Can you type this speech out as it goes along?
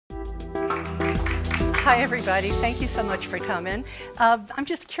Hi, everybody. Thank you so much for coming. I'm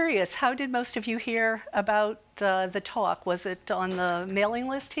just curious, how did most of you hear about the talk? Was it on the mailing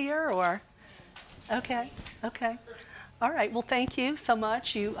list here, or? Okay, okay. All right, well, thank you so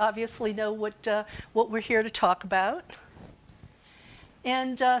much. You obviously know what we're here to talk about.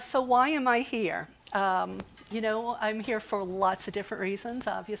 And so why am I here? You know, I'm here for lots of different reasons.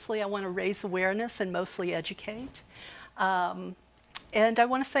 Obviously, I want to raise awareness and mostly educate. And I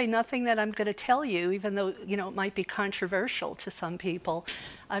want to say nothing that I'm going to tell you, even though, you know, it might be controversial to some people.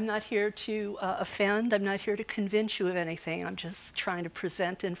 I'm not here to offend. I'm not here to convince you of anything. I'm just trying to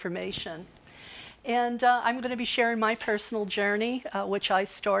present information. And I'm going to be sharing my personal journey, which I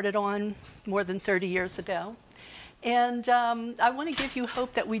started on more than 30 years ago. And I want to give you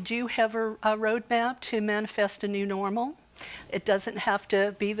hope that we do have a roadmap to manifest a new normal. It doesn't have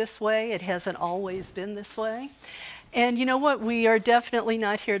to be this way. It hasn't always been this way. And you know what? We are definitely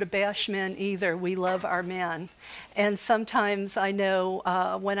not here to bash men either. We love our men. And sometimes I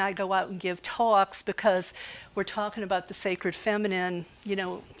know when I go out and give talks, because we're talking about the sacred feminine, you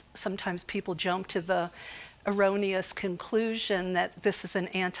know, sometimes people jump to the erroneous conclusion that this is an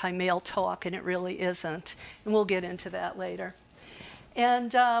anti-male talk, and it really isn't. And we'll get into that later.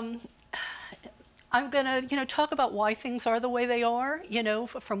 And I'm going to, you know, talk about why things are the way they are, you know,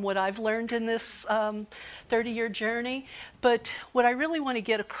 from what I've learned in this 30-year journey. But what I really want to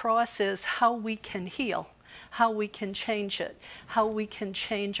get across is how we can heal, how we can change it, how we can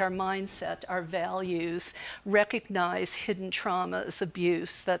change our mindset, our values, recognize hidden traumas,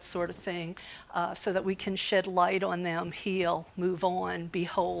 abuse, that sort of thing, so that we can shed light on them, heal, move on, be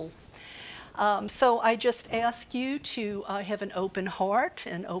whole. So I just ask you to have an open heart,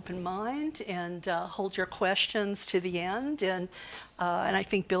 an open mind, and hold your questions to the end. And I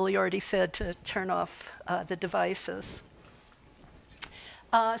think Billy already said to turn off the devices.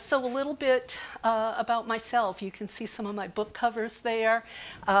 So a little bit about myself. You can see some of my book covers there.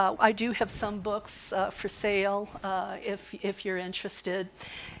 I do have some books for sale if you're interested.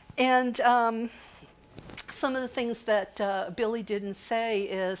 And some of the things that Billy didn't say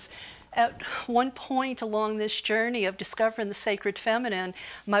is, at one point along this journey of discovering the sacred feminine,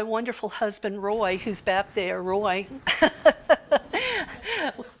 my wonderful husband, Roy, who's back there, Roy,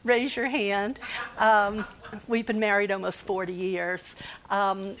 raise your hand. We've been married almost 40 years.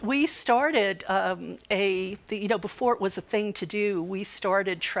 We started you know, before it was a thing to do, we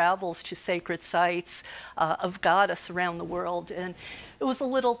started travels to sacred sites of Goddess around the world. And it was a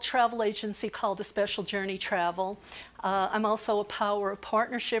little travel agency called A Special Journey Travel. I'm also a Power of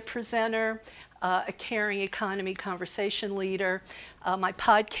Partnership presenter, a caring economy conversation leader. My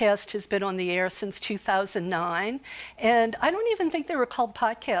podcast has been on the air since 2009, and I don't even think they were called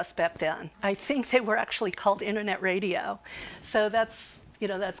podcasts back then. I think they were actually called internet radio. So that's, you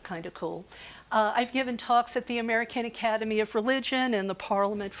know, that's kind of cool. I've given talks at the American Academy of Religion and the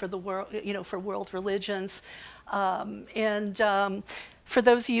Parliament for the World, you know, for World Religions. For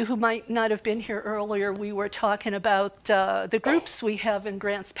those of you who might not have been here earlier, we were talking about the groups we have in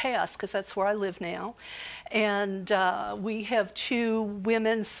Grants Pass, because that's where I live now. And we have 2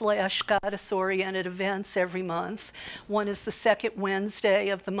 women/goddess-oriented events every month. One is the second Wednesday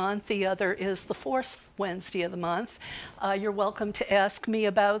of the month. The other is the 4th Wednesday of the month. You're welcome to ask me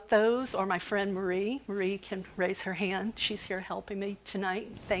about those, or my friend Marie. Marie can raise her hand. She's here helping me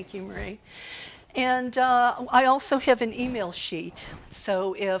tonight. Thank you, Marie. And I also have an email sheet.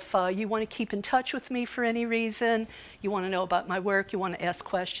 So if you want to keep in touch with me for any reason, you want to know about my work, you want to ask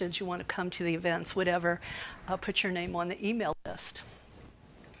questions, you want to come to the events, whatever, put your name on the email list.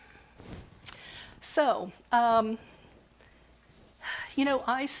 So, you know,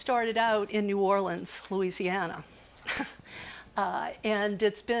 I started out in New Orleans, Louisiana. And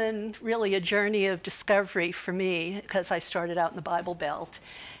it's been really a journey of discovery for me, because I started out in the Bible Belt.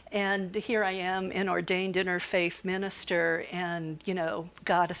 And here I am, an ordained interfaith minister, and, you know,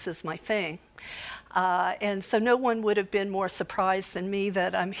 Goddess is my thing. And so no one would have been more surprised than me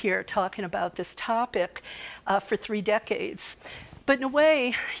that I'm here talking about this topic for 3 decades. But in a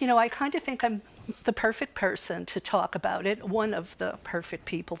way, you know, I kind of think I'm the perfect person to talk about it, one of the perfect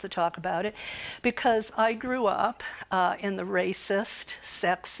people to talk about it, because I grew up in the racist,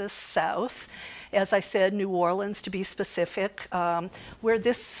 sexist South. As I said, New Orleans, to be specific, where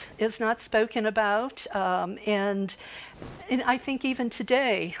this is not spoken about. And I think even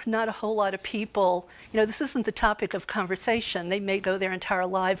today, not a whole lot of people, you know, this isn't the topic of conversation. They may go their entire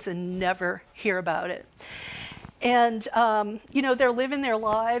lives and never hear about it. And, you know, they're living their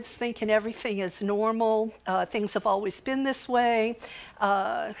lives thinking everything is normal. Things have always been this way.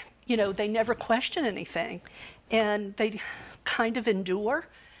 You know, they never question anything. And they kind of endure.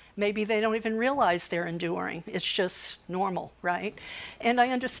 Maybe they don't even realize they're enduring. It's just normal, right? And I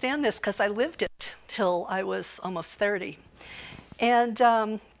understand this because I lived it till I was almost 30. And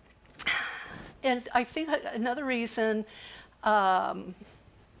I think another reason,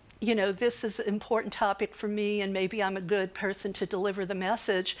 you know, this is an important topic for me, and maybe I'm a good person to deliver the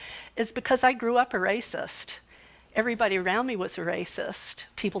message, is because I grew up a racist. Everybody around me was a racist.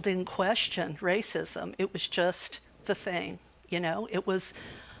 People didn't question racism. It was just the thing, you know? It was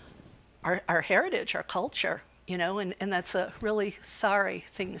our heritage, our culture, you know, and that's a really sorry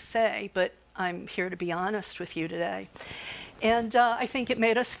thing to say, but I'm here to be honest with you today. And I think it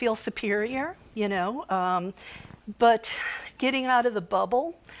made us feel superior, you know, but getting out of the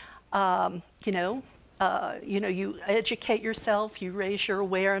bubble, you educate yourself, you raise your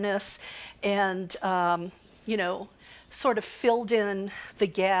awareness, and, you know, sort of filled in the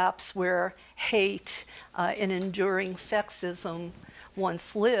gaps where hate and enduring sexism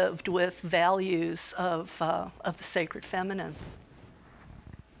once lived with values of the sacred feminine.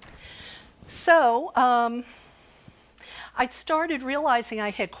 So I started realizing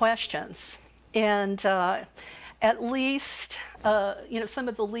I had questions, and at least, you know, some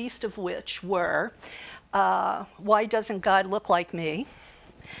of the least of which were, why doesn't God look like me?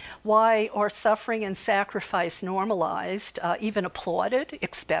 Why are suffering and sacrifice normalized, even applauded,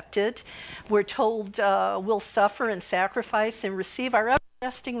 expected? We're told we'll suffer and sacrifice and receive our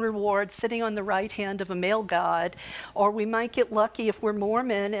everlasting reward sitting on the right hand of a male God, or we might get lucky if we're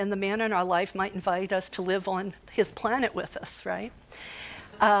Mormon and the man in our life might invite us to live on his planet with us, right?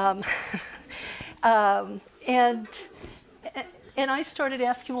 And I started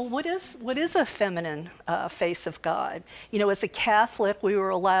asking, well, what is a feminine face of God? You know, as a Catholic, we were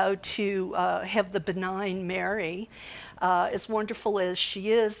allowed to have the benign Mary, as wonderful as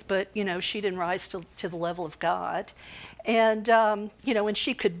she is, but, you know, she didn't rise to the level of God. And, you know, and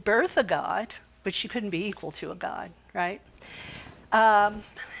she could birth a God, but she couldn't be equal to a God, right?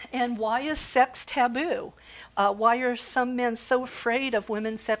 And why is sex taboo? Why are some men so afraid of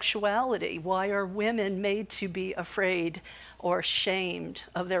women's sexuality? Why are women made to be afraid or shamed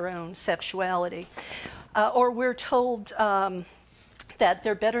of their own sexuality? Or we're told that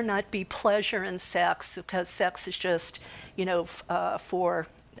there better not be pleasure in sex because sex is just, you know, for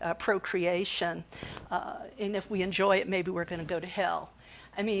procreation. And if we enjoy it, maybe we're going to go to hell.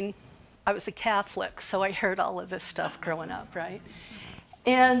 I mean, I was a Catholic, so I heard all of this stuff growing up, right?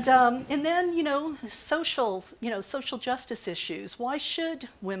 And then, you know, social justice issues. Why should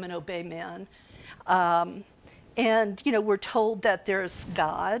women obey men? And, you know, we're told that there's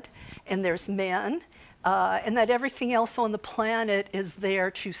God and there's men, and that everything else on the planet is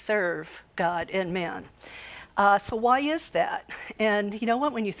there to serve God and man. So why is that? And you know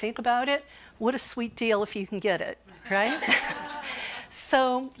what, when you think about it, what a sweet deal if you can get it, right?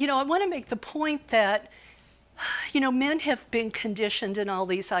 So, you know, I want to make the point that, you know, men have been conditioned in all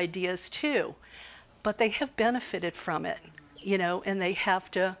these ideas too, but they have benefited from it, you know, and they have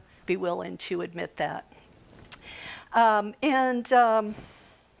to be willing to admit that.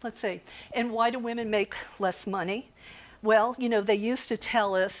 Let's see, and why do women make less money? Well, you know, they used to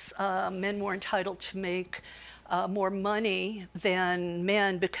tell us men were entitled to make more money than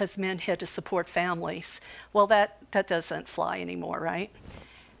men because men had to support families. Well, that doesn't fly anymore, right?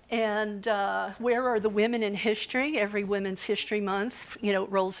 And where are the women in history? Every Women's History Month, you know,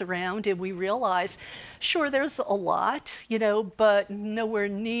 rolls around, and we realize, sure, there's a lot, you know, but nowhere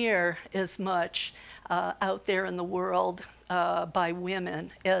near as much out there in the world by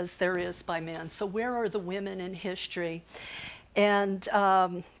women as there is by men. So where are the women in history? And,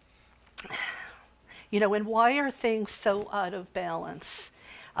 you know, and why are things so out of balance?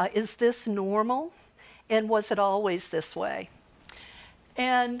 Is this normal? And was it always this way?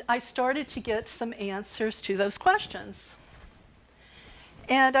 And I started to get some answers to those questions.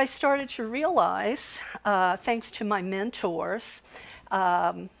 And I started to realize, thanks to my mentors,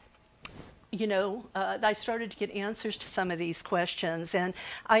 you know, I started to get answers to some of these questions. And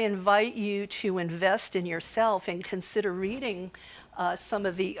I invite you to invest in yourself and consider reading some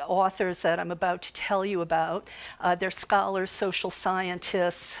of the authors that I'm about to tell you about. They're scholars, social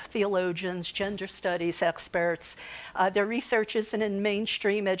scientists, theologians, gender studies experts. Their research isn't in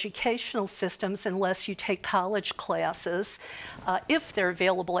mainstream educational systems unless you take college classes, if they're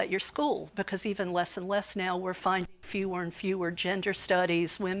available at your school, because even less and less now we're finding fewer and fewer gender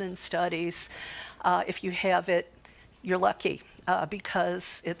studies, women's studies. If you have it, you're lucky,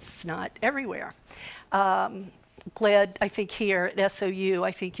 because it's not everywhere. Glad, I think here at SOU,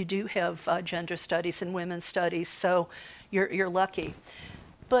 I think you do have gender studies and women's studies, so you're lucky.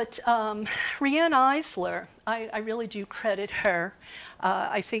 But Riane Eisler, I really do credit her.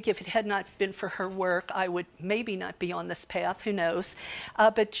 I think if it had not been for her work, I would maybe not be on this path, who knows.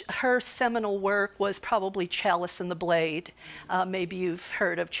 But her seminal work was probably Chalice and the Blade. Maybe you've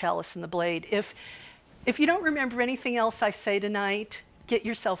heard of Chalice and the Blade. If you don't remember anything else I say tonight, get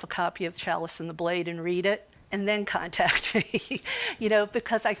yourself a copy of Chalice and the Blade and read it, and then contact me, you know,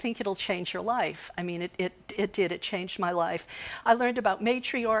 because I think it'll change your life. I mean, it did, it changed my life. I learned about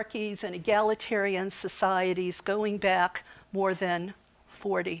matriarchies and egalitarian societies going back more than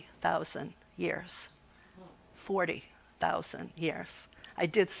 40,000 years. 40,000 years. I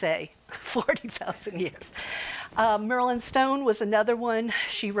did say 40,000 years. Merlin Stone was another one.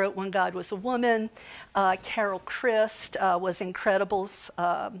 She wrote When God Was a Woman. Carol Christ was incredible.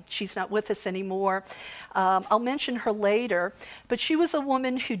 She's not with us anymore. I'll mention her later, but she was a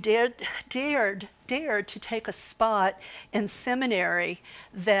woman who dared to take a spot in seminary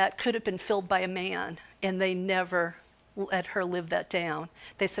that could have been filled by a man, and they never let her live that down.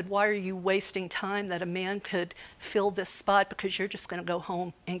 They said, why are you wasting time that a man could fill this spot because you're just going to go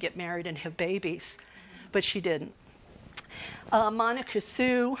home and get married and have babies? But she didn't. Monica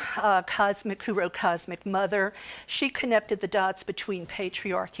Sue, who wrote Cosmic Mother, she connected the dots between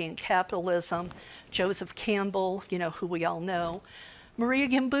patriarchy and capitalism. Joseph Campbell, you know, who we all know. Maria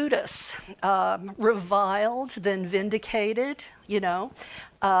Gimbutas, reviled, then vindicated, you know.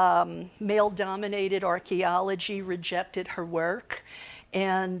 Male-dominated archaeology rejected her work.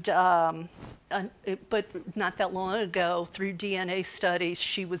 And, but not that long ago, through DNA studies,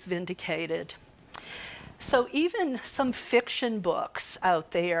 she was vindicated. So even some fiction books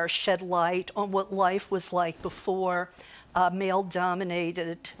out there shed light on what life was like before males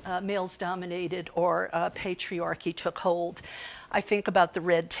dominated or patriarchy took hold. I think about The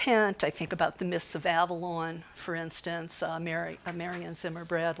Red Tent. I think about The Myths of Avalon, for instance, Marion Zimmer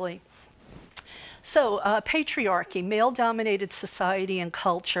Bradley. So patriarchy, male-dominated society and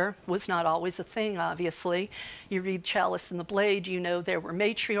culture was not always a thing, obviously. You read Chalice and the Blade, you know there were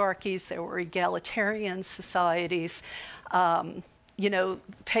matriarchies, there were egalitarian societies. You know,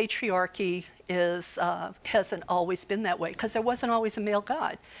 patriarchy hasn't always been that way because there wasn't always a male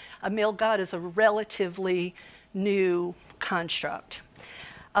god. A male god is a relatively new construct.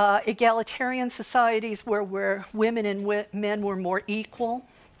 Egalitarian societies where women and men were more equal.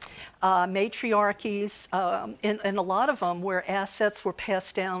 Matriarchies, in a lot of them where assets were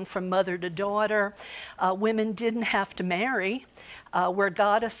passed down from mother to daughter. Women didn't have to marry, where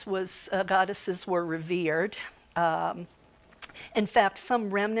goddesses were revered. In fact, some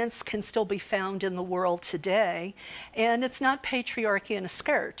remnants can still be found in the world today, and it's not patriarchy in a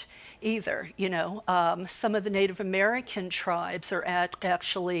skirt either. You know, some of the Native American tribes are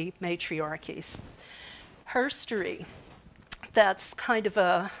actually matriarchies. Herstory. That's kind of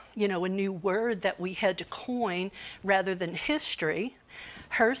a, you know, a new word that we had to coin rather than history.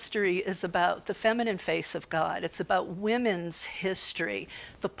 Herstory is about the feminine face of God. It's about women's history,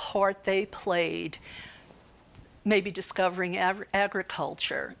 the part they played, maybe discovering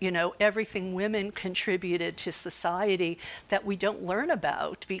agriculture, you know, everything women contributed to society that we don't learn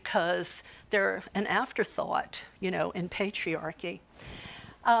about because they're an afterthought, you know, in patriarchy.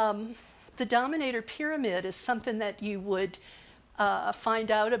 The dominator pyramid is something that you would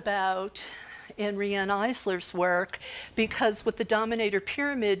find out about in Riane Eisler's work, because with the dominator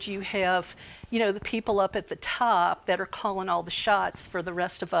pyramid you have, you know, the people up at the top that are calling all the shots for the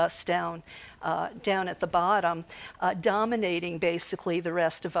rest of us down at the bottom, dominating basically the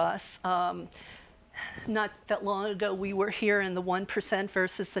rest of us. Not that long ago we were here in the 1%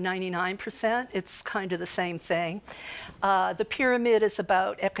 versus the 99%. It's kind of the same thing. The pyramid is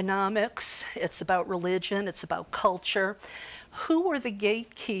about economics, it's about religion, it's about culture. Who are the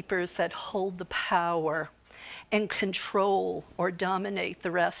gatekeepers that hold the power and control or dominate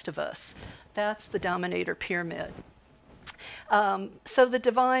the rest of us? That's the dominator pyramid. So the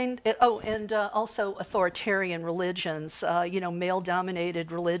divine, and also authoritarian religions, you know,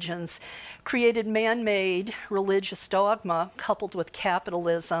 male-dominated religions created man-made religious dogma coupled with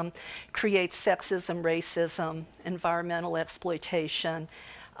capitalism, creates sexism, racism, environmental exploitation,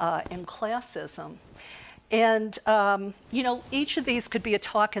 and classism. And, you know, each of these could be a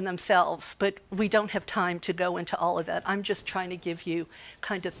talk in themselves, but we don't have time to go into all of that. I'm just trying to give you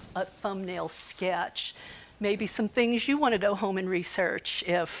kind of a thumbnail sketch. Maybe some things you want to go home and research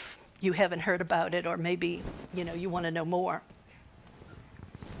if you haven't heard about it, or maybe, you know, you want to know more.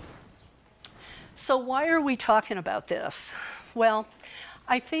 So why are we talking about this? Well,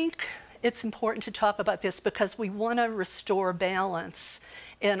 I think it's important to talk about this because we want to restore balance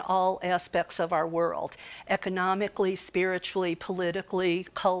in all aspects of our world, economically, spiritually, politically,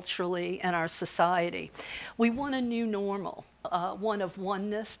 culturally, and our society. We want a new normal, one of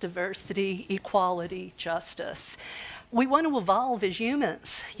oneness, diversity, equality, justice. We want to evolve as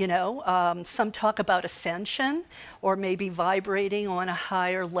humans, you know. Some talk about ascension or maybe vibrating on a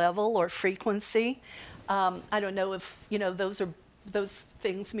higher level or frequency. I don't know if, you know, those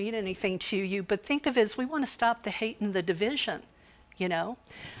things mean anything to you, but think of it as we want to stop the hate and the division, you know.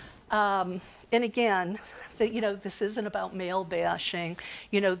 And again, you know, this isn't about male bashing.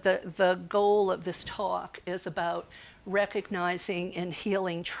 You know, the goal of this talk is about recognizing and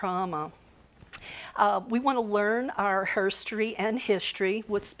healing trauma. We want to learn our history and history,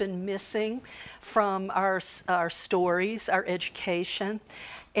 what's been missing from our stories, our education,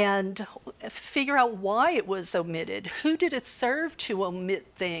 and figure out why it was omitted. Who did it serve to omit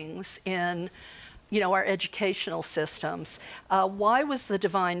things in, you know, our educational systems? Why was the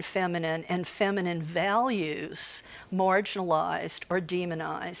divine feminine and feminine values marginalized or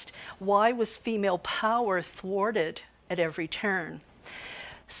demonized? Why was female power thwarted at every turn?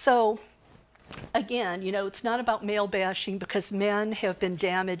 So, again, you know, it's not about male bashing because men have been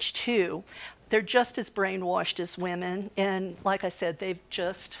damaged too. They're just as brainwashed as women. And like I said, they've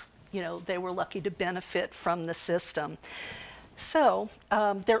just, you know, they were lucky to benefit from the system. So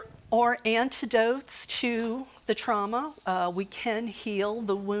there are antidotes to the trauma. We can heal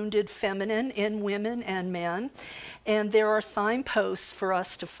the wounded feminine in women and men. And there are signposts for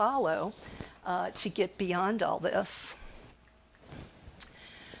us to follow to get beyond all this.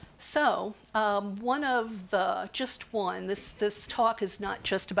 So this talk is not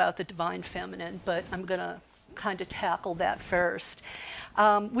just about the divine feminine, but I'm going to kind of tackle that first.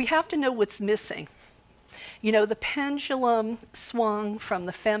 We have to know what's missing. You know, the pendulum swung from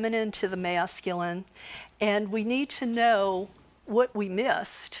the feminine to the masculine, and we need to know what we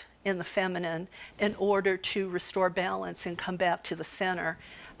missed in the feminine in order to restore balance and come back to the center,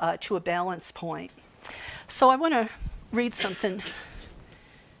 to a balance point. So I want to read something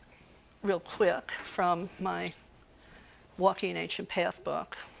real quick from my Walking an Ancient Path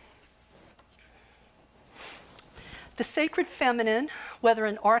book. The sacred feminine, whether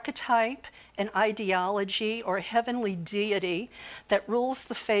an archetype, an ideology, or a heavenly deity that rules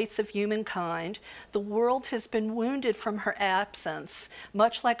the fates of humankind, the world has been wounded from her absence,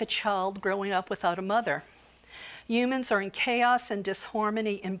 much like a child growing up without a mother. Humans are in chaos and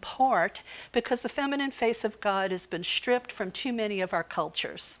disharmony in part because the feminine face of God has been stripped from too many of our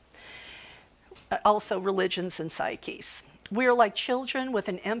cultures. Also religions and psyches. We are like children with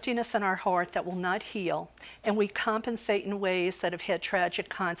an emptiness in our heart that will not heal, and we compensate in ways that have had tragic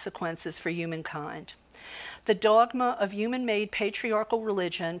consequences for humankind. The dogma of human-made patriarchal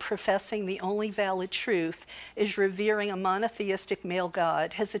religion, professing the only valid truth, is revering a monotheistic male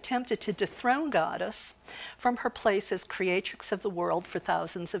god, has attempted to dethrone Goddess from her place as creatrix of the world for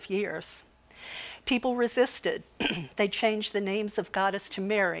thousands of years. People resisted. They changed the names of Goddess to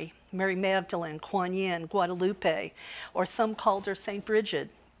Mary, Mary Magdalene, Kuan Yin, Guadalupe, or some called her St. Bridget.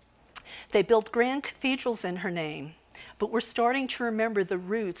 They built grand cathedrals in her name, but we're starting to remember the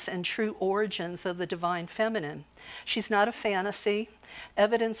roots and true origins of the divine feminine. She's not a fantasy.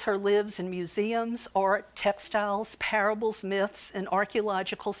 Evidence her lives in museums, art, textiles, parables, myths, and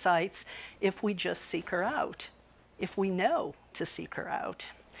archaeological sites if we just seek her out, if we know to seek her out.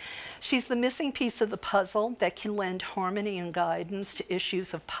 She's the missing piece of the puzzle that can lend harmony and guidance to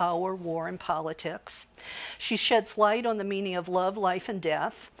issues of power, war, and politics. She sheds light on the meaning of love, life, and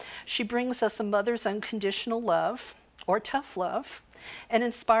death. She brings us a mother's unconditional love, or tough love, and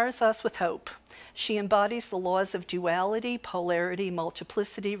inspires us with hope. She embodies the laws of duality, polarity,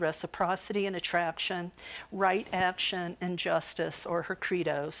 multiplicity, reciprocity, and attraction, right action, and justice, or her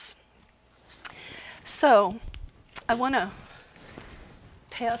credos. So, I want to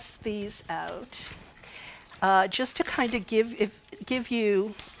pass these out just to kind of give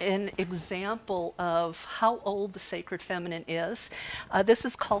you an example of how old the sacred feminine is. This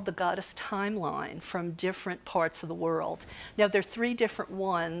is called the goddess timeline from different parts of the world. Now there are 3 different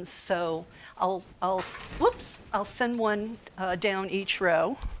ones, so I'll send one down each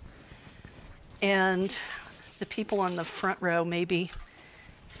row, and the people on the front row maybe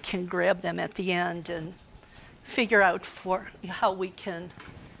can grab them at the end and figure out for how we can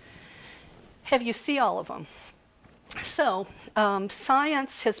have you see all of them. So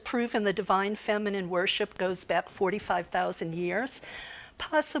science has proven the divine feminine worship goes back 45,000 years,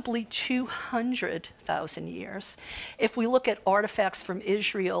 possibly 200,000 years. If we look at artifacts from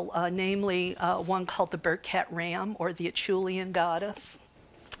Israel, namely one called the Birkat Ram or the Achulian goddess,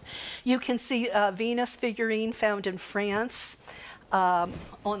 You can see a Venus figurine found in France on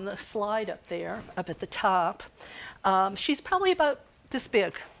the slide up there, up at the top. She's probably about this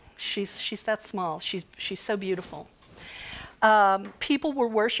big. She's that small. She's so beautiful. People were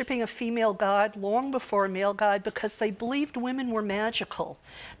worshiping a female god long before a male god because they believed women were magical.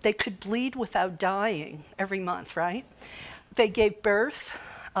 They could bleed without dying every month, right? They gave birth.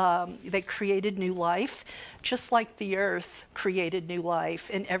 They created new life, just like the earth created new life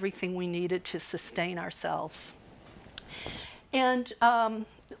and everything we needed to sustain ourselves. And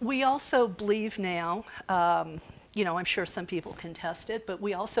we also believe now, you know, I'm sure some people contest it, but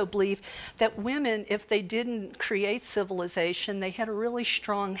we also believe that women, if they didn't create civilization, they had a really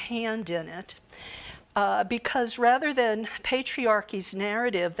strong hand in it. Because rather than patriarchy's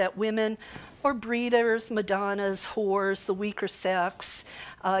narrative that women are breeders, madonnas, whores, the weaker sex,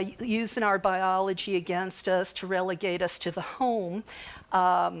 using our biology against us to relegate us to the home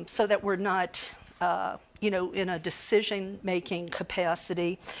so that we're not you know, in a decision-making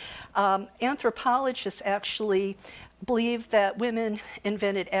capacity. Anthropologists actually believe that women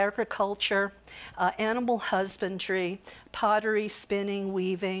invented agriculture, animal husbandry, pottery, spinning,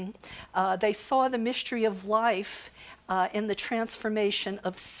 weaving. They saw the mystery of life in the transformation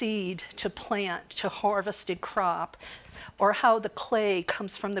of seed to plant to harvested crop, or how the clay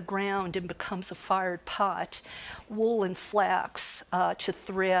comes from the ground and becomes a fired pot, wool and flax to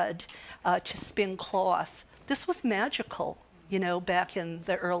thread, to spin cloth. This was magical, you know, back in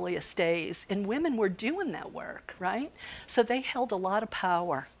the earliest days, and women were doing that work, right? So they held a lot of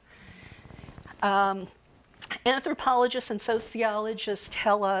power. Anthropologists and sociologists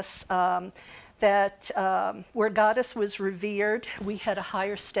tell us that where goddess was revered, we had a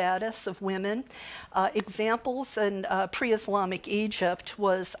higher status of women. Examples in pre-Islamic Egypt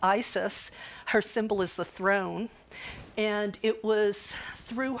was Isis. Her symbol is the throne. And it was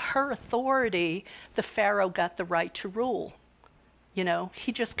through her authority the pharaoh got the right to rule. You know,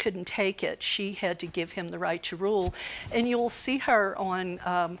 he just couldn't take it. She had to give him the right to rule. And you'll see her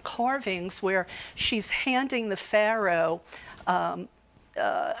on carvings where she's handing the pharaoh an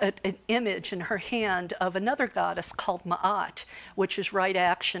image in her hand of another goddess called Ma'at, which is right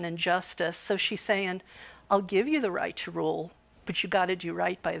action and justice. So she's saying, I'll give you the right to rule, but you got to do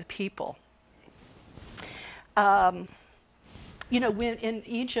right by the people. You know, in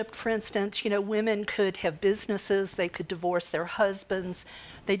Egypt, for instance, you know, women could have businesses, they could divorce their husbands,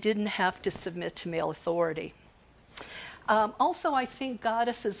 they didn't have to submit to male authority. Also, I think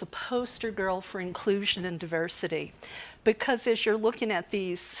goddess is a poster girl for inclusion and diversity, because as you're looking at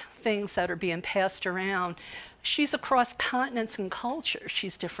these things that are being passed around, she's across continents and cultures.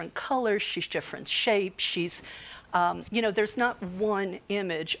 She's different colors, she's different shapes, she's you know, there's not one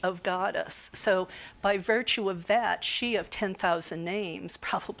image of goddess. So by virtue of that, she of 10,000 names,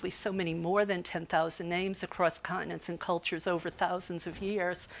 probably so many more than 10,000 names across continents and cultures over thousands of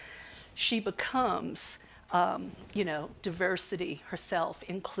years, she becomes, you know, diversity herself,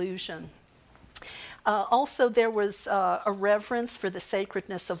 inclusion. Also, there was a reverence for the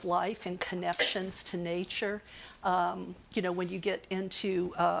sacredness of life and connections to nature. You know, when you get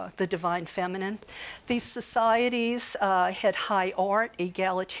into the divine feminine. These societies had high art,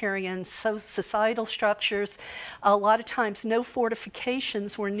 egalitarian societal structures. A lot of times no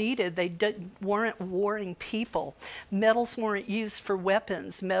fortifications were needed. They weren't warring people. Metals weren't used for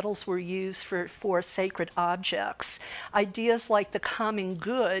weapons. Metals were used for sacred objects. Ideas like the common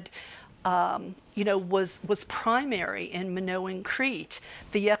good you know, was primary in Minoan Crete.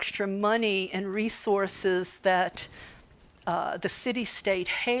 The extra money and resources that the city-state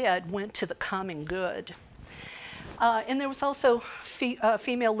had went to the common good. And there was also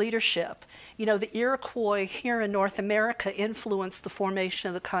female leadership. You know, the Iroquois here in North America influenced the formation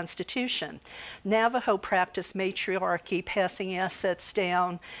of the Constitution. Navajo practiced matriarchy, passing assets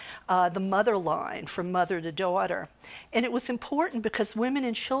down the mother line from mother to daughter. And it was important because women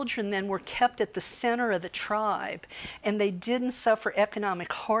and children then were kept at the center of the tribe, and they didn't suffer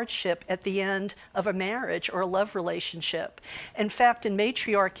economic hardship at the end of a marriage or a love relationship. In fact, in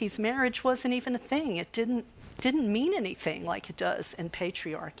matriarchies, marriage wasn't even a thing. It didn't mean anything like it does in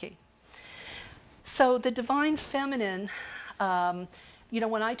patriarchy. So the divine feminine, you know,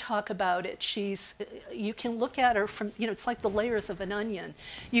 when I talk about it, you can look at her from, you know, it's like the layers of an onion.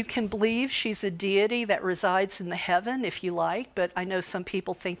 You can believe she's a deity that resides in the heaven, if you like, but I know some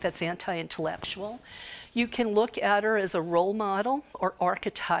people think that's anti-intellectual. You can look at her as a role model or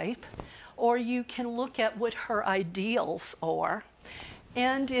archetype, or you can look at what her ideals are.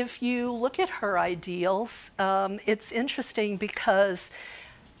 And if you look at her ideals, it's interesting because,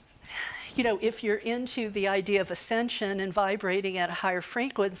 you know, if you're into the idea of ascension and vibrating at a higher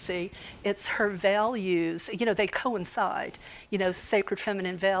frequency, it's her values, you know, they coincide. You know, sacred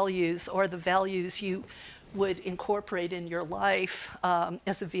feminine values are the values you would incorporate in your life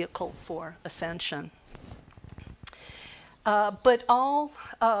as a vehicle for ascension. But all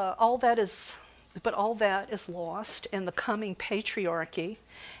that is lost, and the coming patriarchy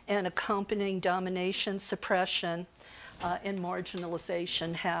and accompanying domination, suppression, and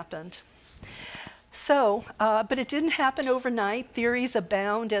marginalization happened. So, but it didn't happen overnight. Theories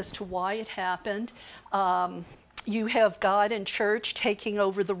abound as to why it happened. You have God and church taking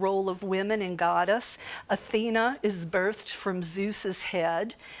over the role of women and goddess. Athena is birthed from Zeus's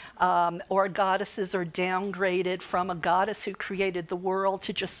head, or goddesses are downgraded from a goddess who created the world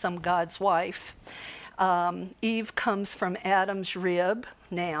to just some god's wife. Eve comes from Adam's rib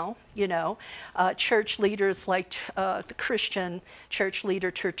now, you know. Church leaders like the Christian church leader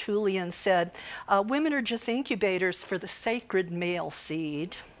Tertullian said, women are just incubators for the sacred male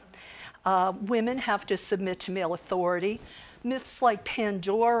seed. Women have to submit to male authority. Myths like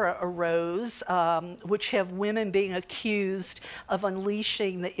Pandora arose, which have women being accused of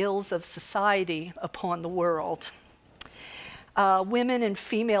unleashing the ills of society upon the world. Women and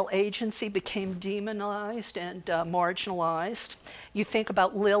female agency became demonized and marginalized. You think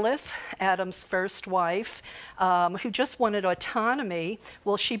about Lilith, Adam's first wife, who just wanted autonomy.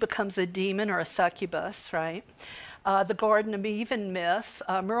 Well, she becomes a demon or a succubus, right? The Garden of Eden myth,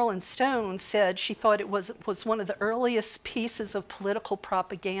 Merlin Stone said she thought it was one of the earliest pieces of political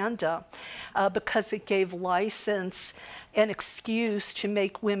propaganda because it gave license and excuse to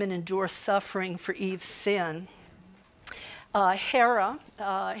make women endure suffering for Eve's sin. Hera,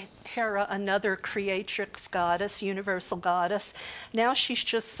 another creatrix goddess, universal goddess. Now she's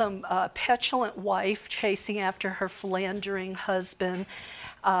just some petulant wife chasing after her philandering husband,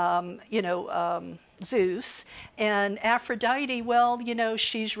 Zeus. And Aphrodite, well, you know,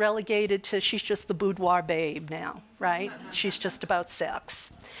 she's relegated to, she's just the boudoir babe now, right? She's just about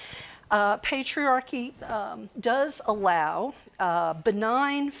sex. Patriarchy does allow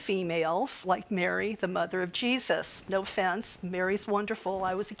benign females like Mary, the mother of Jesus. No offense, Mary's wonderful.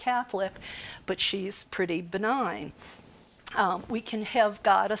 I was a Catholic, but she's pretty benign. We can have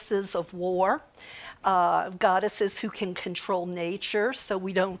goddesses of war, goddesses who can control nature so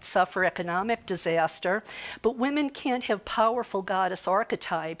we don't suffer economic disaster, but women can't have powerful goddess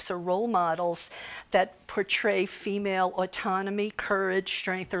archetypes or role models that portray female autonomy, courage,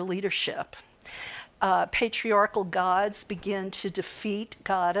 strength, or leadership. Patriarchal gods begin to defeat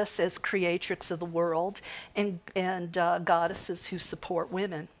goddess as creatrix of the world and goddesses who support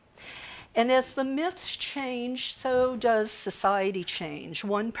women. And as the myths change, so does society change.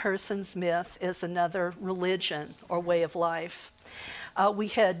 One person's myth is another religion or way of life. We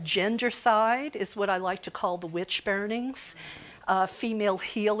had gendercide, is what I like to call the witch burnings. Female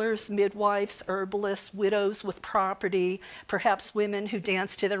healers, midwives, herbalists, widows with property, perhaps women who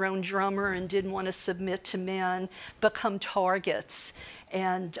danced to their own drummer and didn't want to submit to men, become targets.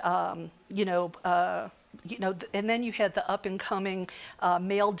 And, and then you had the up-and-coming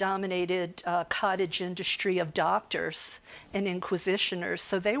male-dominated cottage industry of doctors and inquisitioners.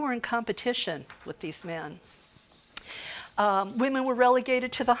 So they were in competition with these men. Women were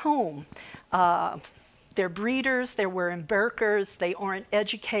relegated to the home. They're breeders, they're wearing burqas, they aren't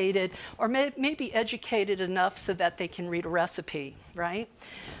educated, or maybe educated enough so that they can read a recipe, right?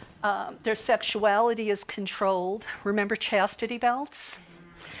 Their sexuality is controlled. Remember chastity belts?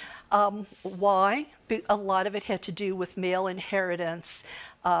 Why? A lot of it had to do with male inheritance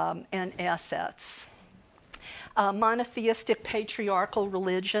and assets. Monotheistic patriarchal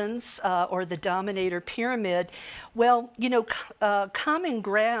religions or the dominator pyramid, well, you know, common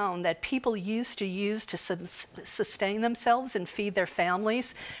ground that people used to use to sustain themselves and feed their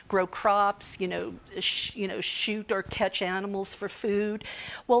families, grow crops, shoot or catch animals for food.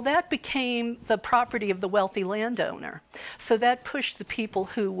 Well, that became the property of the wealthy landowner. So that pushed the people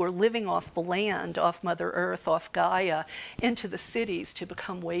who were living off the land, off Mother Earth, off Gaia, into the cities to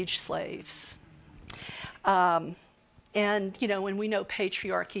become wage slaves. And we know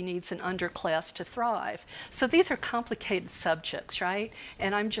patriarchy needs an underclass to thrive. So these are complicated subjects, right?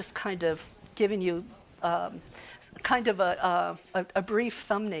 And I'm just kind of giving you a brief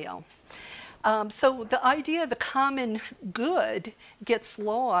thumbnail. So the idea of the common good gets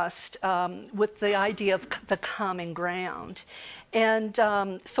lost with the idea of the common ground. And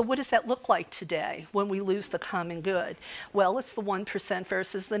so what does that look like today when we lose the common good? Well, it's the 1%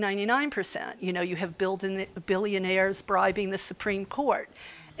 versus the 99%. You have billionaires bribing the Supreme Court.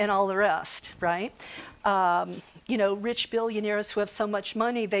 and all the rest, right? You know, rich billionaires who have so much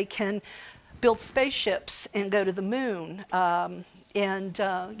money, they can build spaceships and go to the moon.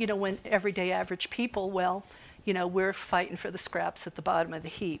 You know, when everyday average people, well, you know, we're fighting for the scraps at the bottom of the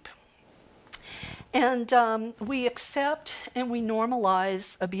heap. And we accept and we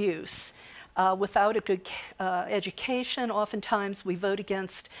normalize abuse. Without a good education, oftentimes we vote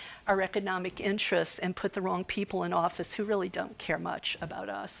against our economic interests and put the wrong people in office who really don't care much about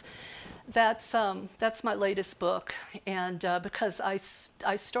us. That's my latest book, and because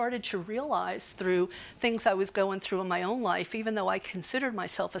I started to realize through things I was going through in my own life, even though I considered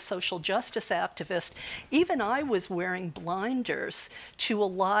myself a social justice activist, even I was wearing blinders to a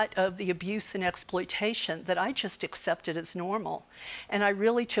lot of the abuse and exploitation that I just accepted as normal. And I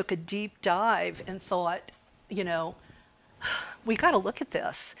really took a deep dive and thought, you know, we got to look at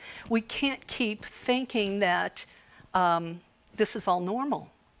this. We can't keep thinking that this is all normal.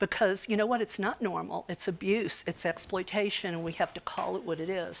 Because you know what, it's not normal, it's abuse, it's exploitation, and we have to call it what it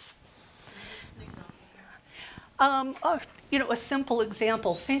is. You know, a simple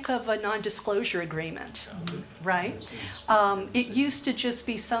example, think of a non-disclosure agreement, right? It used to just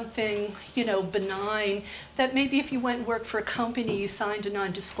be something, you know, benign, that maybe if you went and worked for a company, you signed a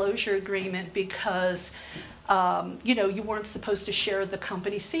non-disclosure agreement because you know, you weren't supposed to share the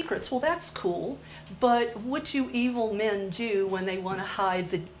company's secrets. Well, that's cool, but what do evil men do when they want to hide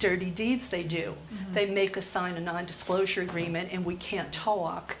the dirty deeds they do? They make us sign a non-disclosure agreement, and we can't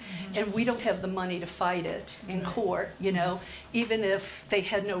talk, and we don't have the money to fight it in court, you know. Even if they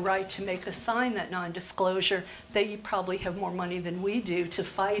had no right to make us sign that non-disclosure, they probably have more money than we do to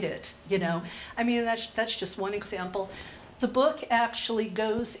fight it, you know. I mean, that's just one example. The book actually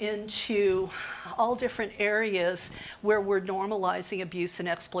goes into all different areas where we're normalizing abuse and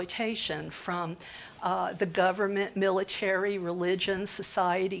exploitation, from the government, military, religion,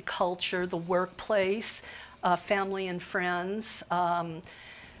 society, culture, the workplace, family and friends.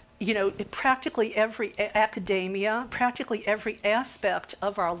 You know, practically every academia, practically every aspect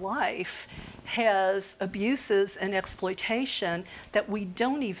of our life has abuses and exploitation that we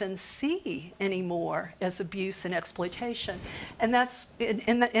don't even see anymore as abuse and exploitation. And that's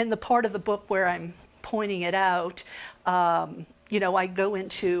in the part of the book where I'm pointing it out. You know, I go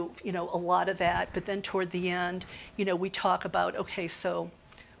into, you know, a lot of that, but then toward the end, you know, we talk about, okay, so,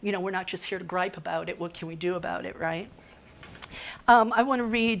 you know, we're not just here to gripe about it, what can we do about it, right? I want to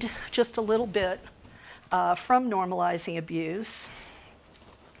read just a little bit from Normalizing Abuse.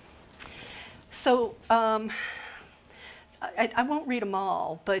 So I won't read them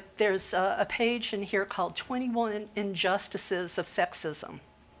all, but there's a page in here called 21 Injustices of Sexism: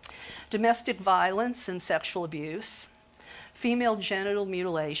 Domestic Violence and Sexual Abuse, Female Genital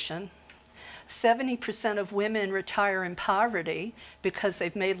Mutilation, 70% of women retire in poverty because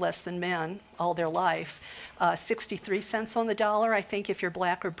they've made less than men all their life. 63 cents on the dollar, I think, if you're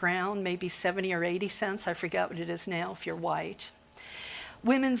black or brown, maybe 70 or 80 cents. I forget what it is now if you're white.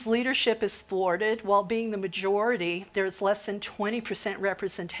 Women's leadership is thwarted. While being the majority, there's less than 20%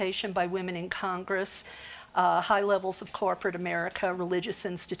 representation by women in Congress, high levels of corporate America, religious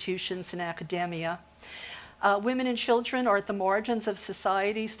institutions, and academia. Women and children are at the margins of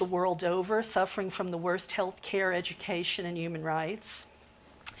societies the world over, suffering from the worst health care, education, and human rights.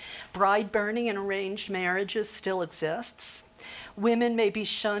 Bride burning and arranged marriages still exists. Women may be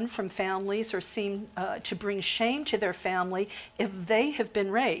shunned from families or seem to bring shame to their family if they have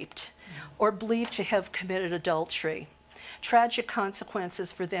been raped or believed to have committed adultery. Tragic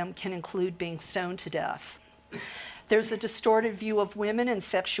consequences for them can include being stoned to death. There's a distorted view of women and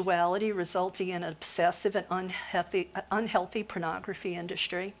sexuality, resulting in an obsessive and unhealthy pornography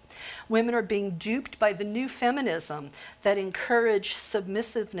industry. Women are being duped by the new feminism that encourage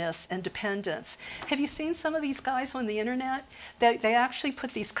submissiveness and dependence. Have you seen some of these guys on the internet? They actually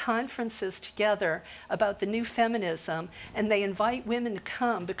put these conferences together about the new feminism, and they invite women to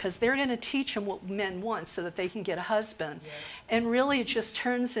come because they're going to teach them what men want so that they can get a husband. Yeah. And really it just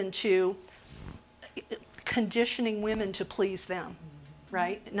turns into conditioning women to please them,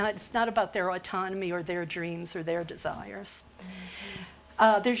 right? It's not about their autonomy or their dreams or their desires.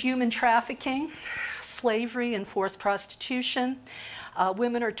 There's human trafficking, slavery, and forced prostitution.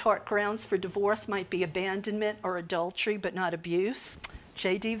 Women are taught grounds for divorce might be abandonment or adultery, but not abuse.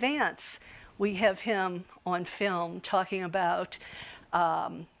 J.D. Vance, we have him on film talking about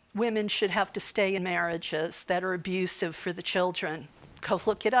women should have to stay in marriages that are abusive for the children. Go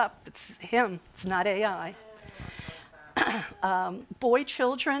look it up. It's him. It's not AI. Boy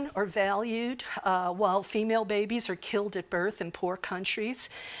children are valued while female babies are killed at birth in poor countries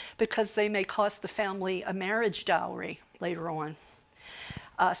because they may cost the family a marriage dowry later on.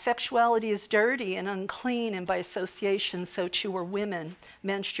 Sexuality is dirty and unclean, and by association, so too are women,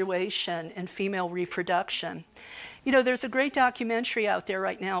 menstruation, and female reproduction. You know, there's a great documentary out there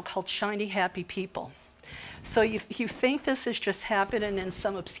right now called Shiny Happy People. So if you think this is just happening in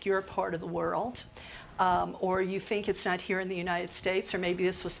some obscure part of the world, or you think it's not here in the United States, or maybe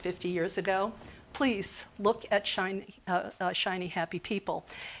this was 50 years ago, please look at Shiny Happy People.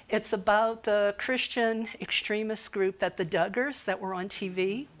 It's about the Christian extremist group that the Duggars that were on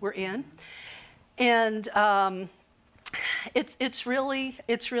TV were in. And it's really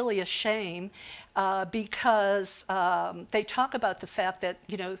a shame because they talk about the fact that,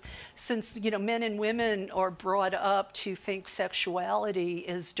 you know, since, you know, men and women are brought up to think sexuality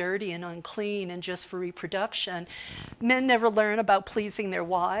is dirty and unclean and just for reproduction, men never learn about pleasing their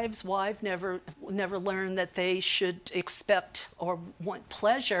wives. Wives never learn that they should expect or want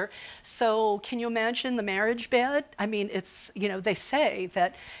pleasure. So can you imagine the marriage bed? I mean, it's, you know, they say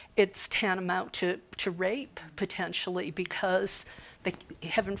that it's tantamount to rape potentially because they,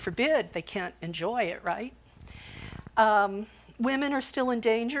 heaven forbid, they can't enjoy it, right? Women are still in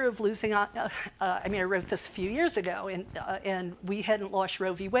danger of losing, I mean, I wrote this a few years ago, and we hadn't lost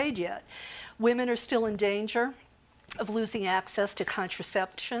Roe v. Wade yet. Women are still in danger of losing access to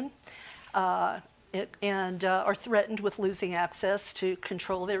contraception and are threatened with losing access to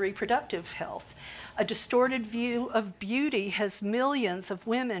control their reproductive health. A distorted view of beauty has millions of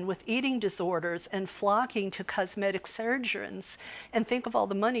women with eating disorders and flocking to cosmetic surgeons. And think of all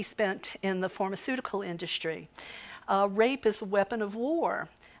the money spent in the pharmaceutical industry. Rape is a weapon of war.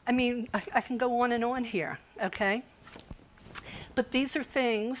 I mean, I can go on and on here, okay? But these are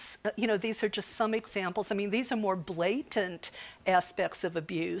things, you know, these are just some examples. I mean, these are more blatant aspects of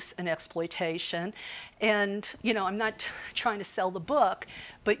abuse and exploitation. And, you know, I'm not trying to sell the book,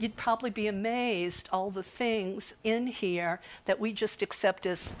 but you'd probably be amazed all the things in here that we just accept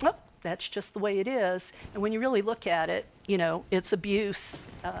as, oh, that's just the way it is. And when you really look at it, you know, it's abuse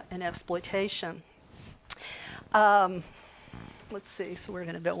and exploitation. Let's see, so we're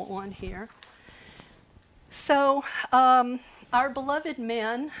going to go on here. So, our beloved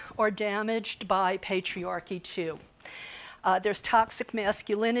men are damaged by patriarchy too. There's toxic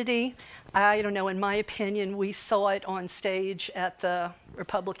masculinity. I don't know, in my opinion, we saw it on stage at the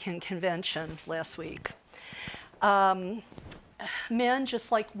Republican convention last week. Men,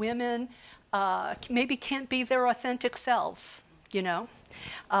 just like women, maybe can't be their authentic selves, you know.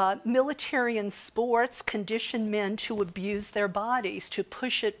 Military and sports condition men to abuse their bodies, to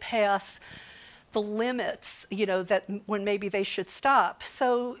push it past the limits, you know, that when maybe they should stop.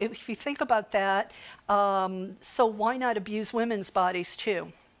 So if you think about that, so why not abuse women's bodies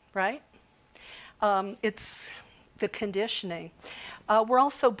too, right? It's the conditioning. We're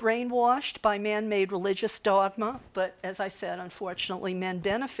also brainwashed by man-made religious dogma, but as I said, unfortunately, men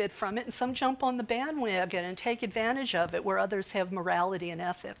benefit from it, and some jump on the bandwagon and take advantage of it, where others have morality and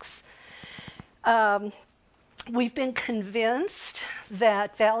ethics. We've been convinced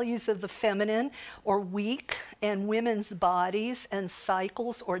that values of the feminine are weak and women's bodies and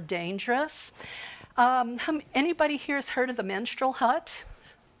cycles are dangerous. Anybody here has heard of the menstrual hut?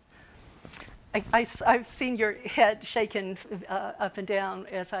 I've seen your head shaking up and down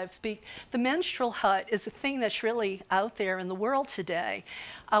as I speak. The menstrual hut is a thing that's really out there in the world today.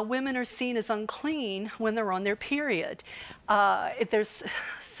 Women are seen as unclean when they're on their period. There's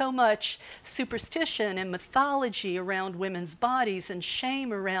so much superstition and mythology around women's bodies and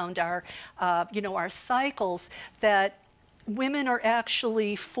shame around our, you know, our cycles, that women are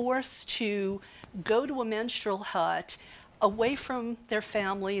actually forced to go to a menstrual hut away from their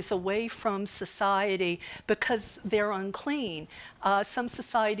families, away from society, because they're unclean. Some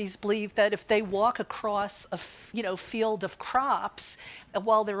societies believe that if they walk across a field of crops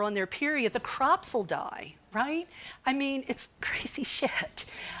while they're on their period, the crops will die, right? I mean, it's crazy shit,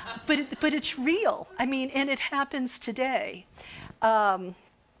 but it's real. I mean, and it happens today.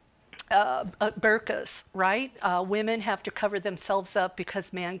 Burqas, right? Women have to cover themselves up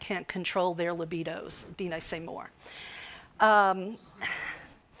because man can't control their libidos. Dean, I say more.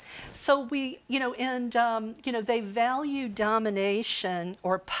 So we, you know, and, you know, they value domination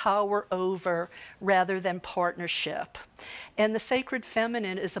or power over rather than partnership. And the sacred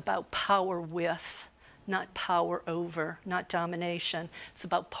feminine is about power with, not power over, not domination. It's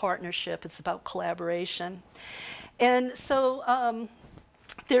about partnership. It's about collaboration. And so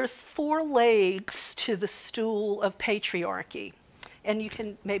there's 4 legs to the stool of patriarchy. And you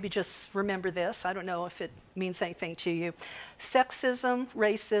can maybe just remember this. I don't know if it means anything to you. Sexism,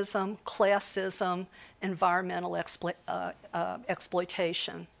 racism, classism, environmental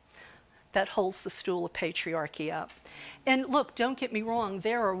exploitation. that holds the stool of patriarchy up. And look, don't get me wrong,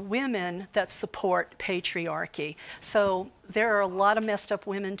 there are women that support patriarchy. So there are a lot of messed up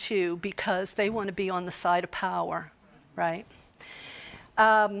women too, because they want to be on the side of power, right?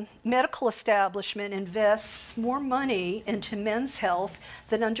 Medical establishment invests more money into men's health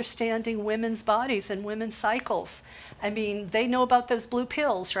than understanding women's bodies and women's cycles. I mean, they know about those blue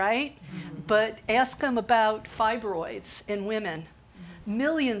pills, right? But ask them about fibroids in women.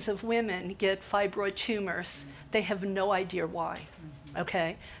 Millions of women get fibroid tumors. They have no idea why,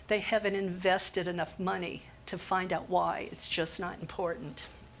 okay? They haven't invested enough money to find out why. It's just not important.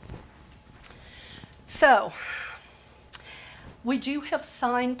 So, we do have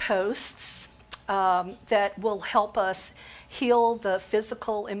signposts that will help us heal the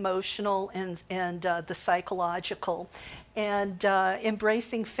physical, emotional, and the psychological. And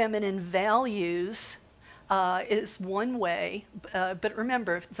embracing feminine values is one way, but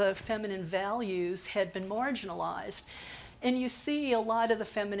remember, the feminine values had been marginalized. And you see a lot of the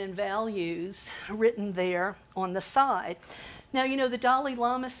feminine values written there on the side. Now, you know, the Dalai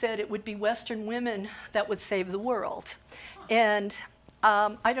Lama said it would be Western women that would save the world. And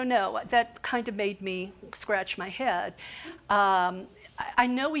I don't know, that kind of made me scratch my head. I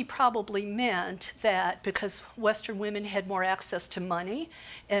know he probably meant that because Western women had more access to money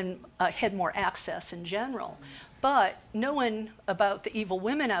and had more access in general. But knowing about the evil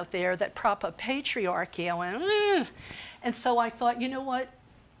women out there that prop up patriarchy, I went, ugh. And so I thought, you know what?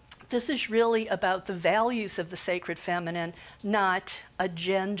 This is really about the values of the sacred feminine, not a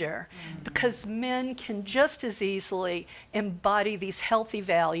gender. Because men can just as easily embody these healthy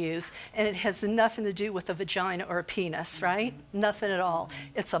values, and it has nothing to do with a vagina or a penis, right? Nothing at all.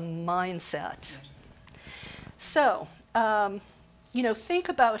 It's a mindset. So, you know, think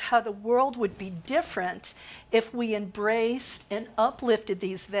about how the world would be different if we embraced and uplifted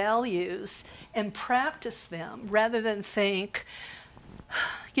these values and practiced them rather than think,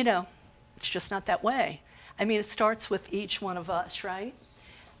 you know, it's just not that way. I mean, it starts with each one of us, right?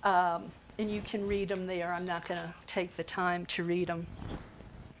 And you can read them there. I'm not going to take the time to read them.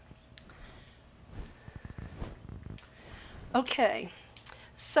 Okay,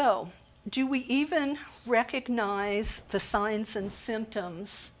 so do we even recognize the signs and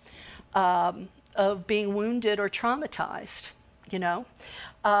symptoms of being wounded or traumatized? You know,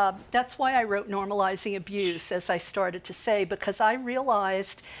 that's why I wrote Normalizing Abuse, as I started to say, because I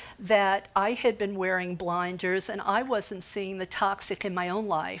realized that I had been wearing blinders and I wasn't seeing the toxic in my own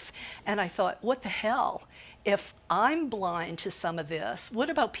life. And I thought, what the hell? If I'm blind to some of this, what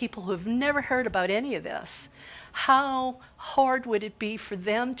about people who have never heard about any of this? How hard would it be for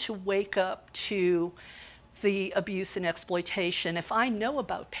them to wake up to the abuse and exploitation if I know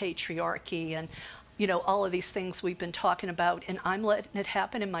about patriarchy and, you know, all of these things we've been talking about, and I'm letting it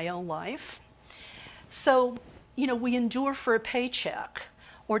happen in my own life? So, you know, we endure for a paycheck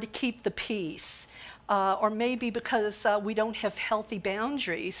or to keep the peace, or maybe because we don't have healthy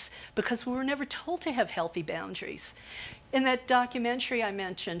boundaries, because we were never told to have healthy boundaries. In that documentary I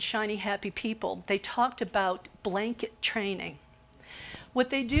mentioned, Shiny Happy People, they talked about blanket training.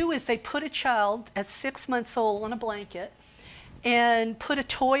 What they do is they put a child at 6 months old on a blanket and put a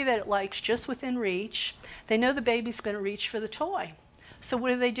toy that it likes just within reach. They know the baby's going to reach for the toy. So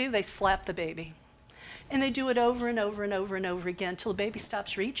what do? They slap the baby. And they do it over and over and over and over again until the baby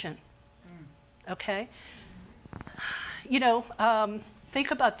stops reaching. Okay? You know,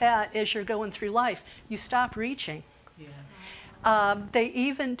 think about that as you're going through life. You stop reaching. Yeah. They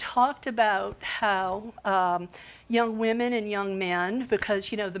even talked about how young women and young men,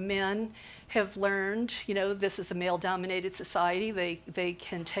 because, you know, the men have learned, you know, this is a male-dominated society, they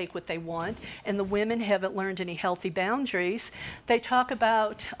can take what they want, and the women haven't learned any healthy boundaries. They talk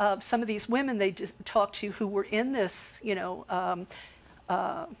about some of these women they talked to who were in this,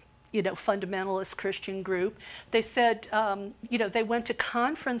 fundamentalist Christian group. They said, you know, they went to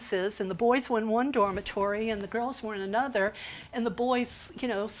conferences and the boys were in one dormitory and the girls were in another, and the boys, you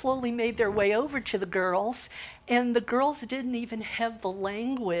know, slowly made their way over to the girls, and the girls didn't even have the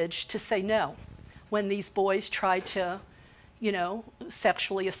language to say no when these boys tried to, you know,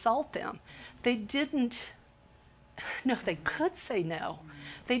 sexually assault them. They didn't, no, they could say no.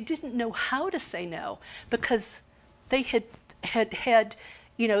 They didn't know how to say no because they had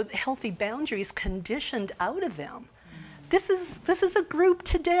you know, healthy boundaries conditioned out of them. This is a group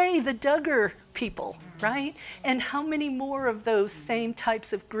today, the Duggar people, right? And how many more of those same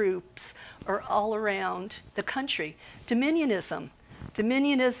types of groups are all around the country? Dominionism.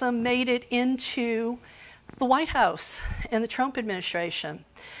 Dominionism made it into the White House and the Trump administration.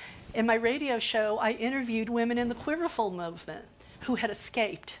 In my radio show, I interviewed women in the Quiverful movement. who had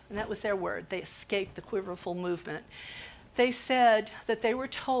escaped, and that was their word, they escaped the quiverful movement. They said that they were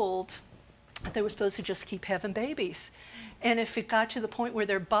told that they were supposed to just keep having babies. And if it got to the point where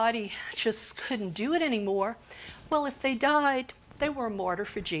their body just couldn't do it anymore, well, if they died, they were a martyr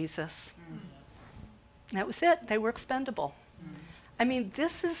for Jesus. And that was it. They were expendable. I mean,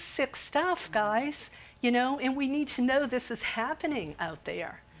 this is sick stuff, guys, you know, and we need to know this is happening out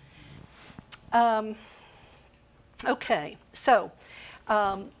there. Okay, so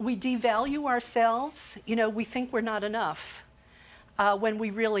we devalue ourselves. You know, we think we're not enough when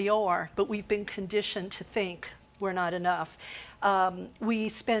we really are, but we've been conditioned to think we're not enough. We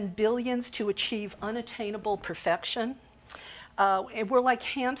spend billions to achieve unattainable perfection. And we're like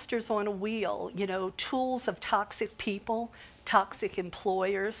hamsters on a wheel, you know, tools of toxic people, toxic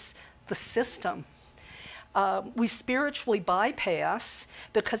employers, the system. We spiritually bypass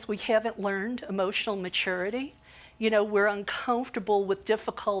because we haven't learned emotional maturity. You know, we're uncomfortable with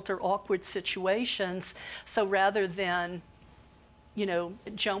difficult or awkward situations, so rather than, you know,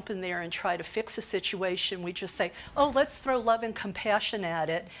 jump in there and try to fix a situation, we just say, oh, let's throw love and compassion at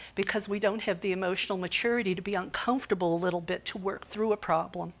it because we don't have the emotional maturity to be uncomfortable a little bit to work through a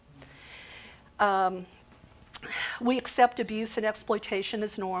problem. We accept abuse and exploitation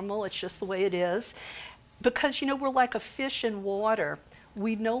as normal. It's just the way it is. Because, you know, we're like a fish in water.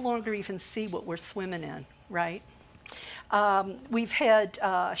 We no longer even see what we're swimming in, right? We've had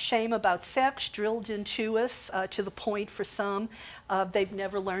shame about sex drilled into us to the point for some they've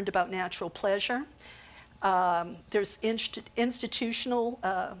never learned about natural pleasure. There's institutional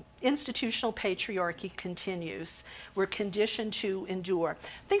patriarchy continues. We're conditioned to endure.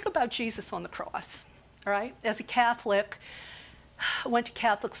 Think about Jesus on the cross, all right? As a Catholic, I went to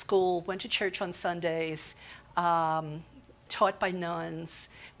Catholic school, went to church on Sundays, taught by nuns.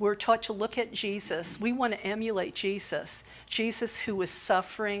 We're taught to look at Jesus. We want to emulate Jesus. Jesus who was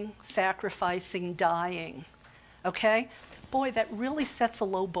suffering, sacrificing, dying. Okay? Boy, that really sets a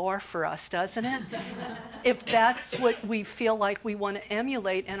low bar for us, doesn't it? If that's what we feel like we want to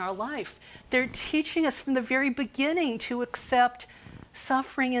emulate in our life. They're teaching us from the very beginning to accept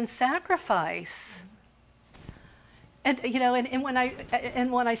suffering and sacrifice. And you know, and when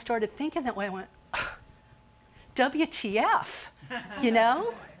I started thinking that way, I went, WTF, you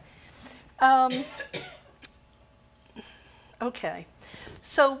know? Okay,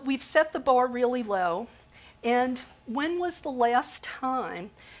 so we've set the bar really low. And when was the last time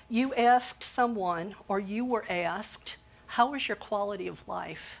you asked someone, or you were asked, how is your quality of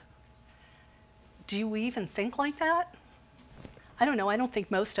life? Do you even think like that? I don't know, I don't think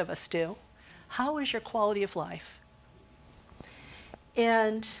most of us do. How is your quality of life?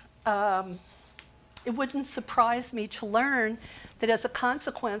 And it wouldn't surprise me to learn that as a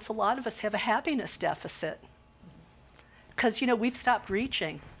consequence, a lot of us have a happiness deficit. Because, you know, we've stopped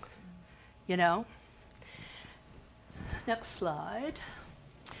reaching, you know. Next slide.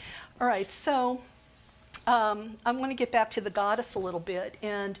 All right, so I'm going to get back to the goddess a little bit.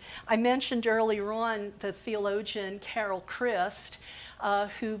 And I mentioned earlier on the theologian Carol Christ,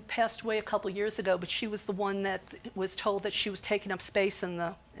 who passed away a couple years ago, but she was the one that was told that she was taking up space in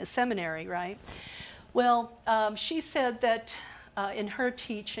the seminary, right? Well, she said that in her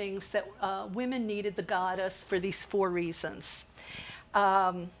teachings that women needed the goddess for these 4 reasons.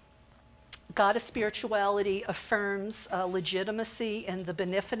 Goddess spirituality affirms legitimacy and the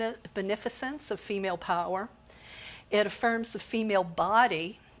beneficence of female power. It affirms the female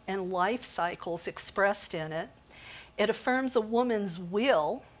body and life cycles expressed in it. It affirms a woman's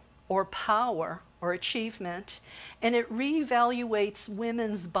will or power or achievement, and it reevaluates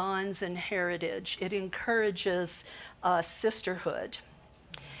women's bonds and heritage. It encourages sisterhood.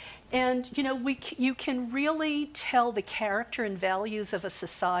 And you know, you can really tell the character and values of a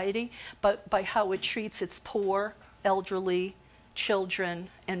society by how it treats its poor, elderly, children,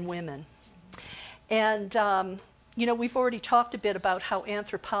 and women. And you know, we've already talked a bit about how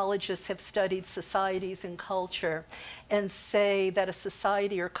anthropologists have studied societies and culture and say that a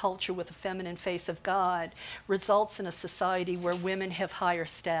society or culture with a feminine face of God results in a society where women have higher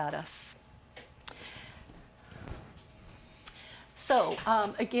status. So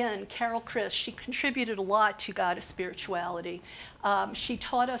again, Carol Christ, she contributed a lot to goddess spirituality. She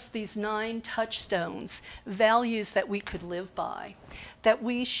taught us these 9 touchstones, values that we could live by, that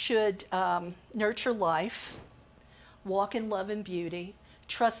we should nurture life, walk in love and beauty,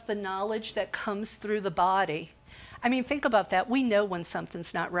 trust the knowledge that comes through the body. I mean, think about that. We know when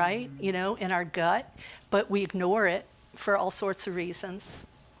something's not right, you know, in our gut, but we ignore it for all sorts of reasons.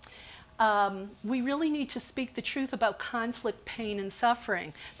 We really need to speak the truth about conflict, pain, and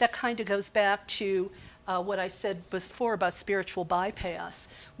suffering. That kind of goes back to what I said before about spiritual bypass.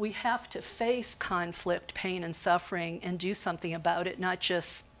 We have to face conflict, pain, and suffering and do something about it, not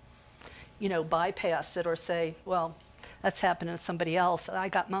just, you know, bypass it or say, well, that's happening to somebody else, I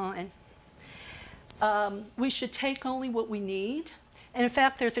got mine. We should take only what we need. And in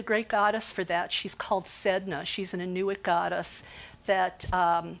fact, there's a great goddess for that. She's called Sedna. She's an Inuit goddess that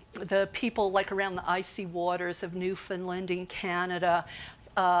the people like around the icy waters of Newfoundland and Canada,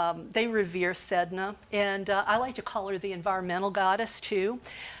 they revere Sedna. And I like to call her the environmental goddess too.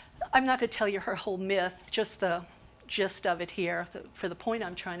 I'm not going to tell you her whole myth, just the gist of it here for the point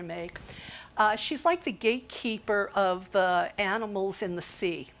I'm trying to make. She's like the gatekeeper of the animals in the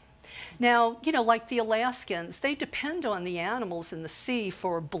sea. Now, you know, like the Alaskans, they depend on the animals in the sea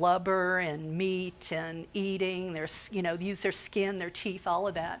for blubber and meat and eating, you know, use their skin, their teeth, all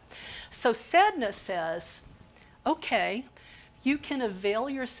of that. So Sedna says, okay, you can avail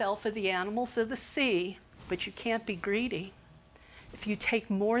yourself of the animals of the sea, but you can't be greedy. If you take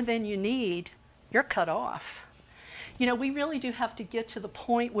more than you need, you're cut off. You know, we really do have to get to the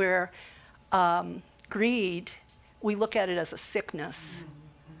point where greed, we look at it as a sickness.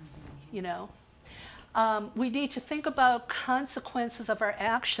 You know, we need to think about consequences of our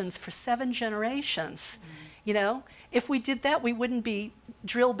actions for 7 generations. You know, if we did that, we wouldn't be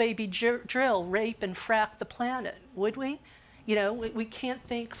drill, baby, drill, rape, and frack the planet, would we? You know, we can't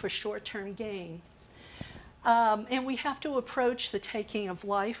think for short-term gain. And we have to approach the taking of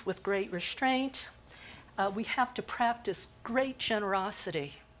life with great restraint. We have to practice great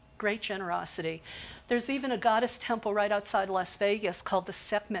generosity. Great generosity. There's even a goddess temple right outside Las Vegas called the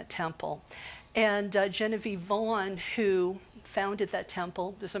Sekhmet Temple. And Genevieve Vaughn, who founded that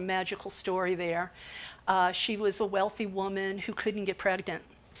temple, there's a magical story there. She was a wealthy woman who couldn't get pregnant.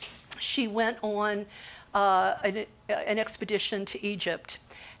 She went on an expedition to Egypt.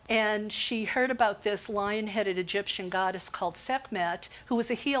 And she heard about this lion-headed Egyptian goddess called Sekhmet, who was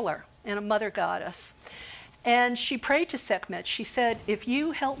a healer and a mother goddess. And she prayed to Sekhmet. She said, if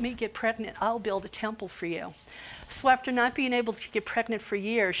you help me get pregnant, I'll build a temple for you. So after not being able to get pregnant for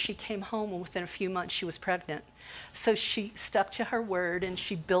years, she came home, and within a few months she was pregnant. So she stuck to her word, and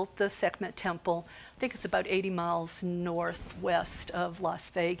she built the Sekhmet Temple. I think it's about 80 miles northwest of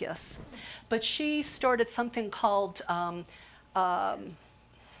Las Vegas. But she started something called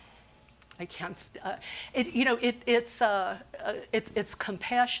it's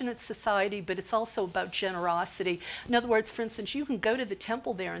compassionate society, but it's also about generosity. In other words, for instance, you can go to the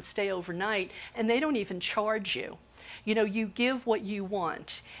temple there and stay overnight, and they don't even charge you. You know, you give what you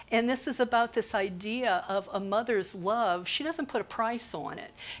want. And this is about this idea of a mother's love. She doesn't put a price on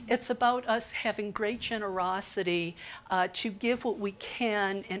it. It's about us having great generosity to give what we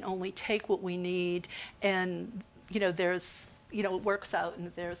can and only take what we need. And, you know, it works out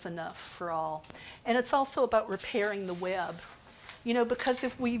and there's enough for all. And it's also about repairing the web. You know, because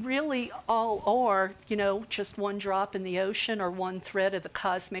if we really all are, you know, just one drop in the ocean or one thread of the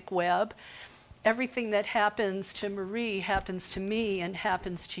cosmic web, everything that happens to Marie happens to me and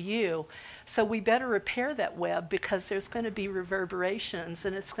happens to you. So we better repair that web, because there's going to be reverberations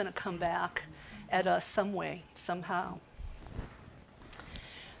and it's going to come back at us some way, somehow.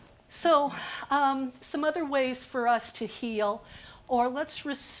 So some other ways for us to heal, or let's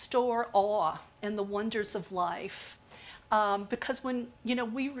restore awe in the wonders of life. Because when,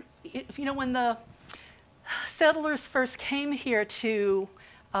 when the settlers first came here to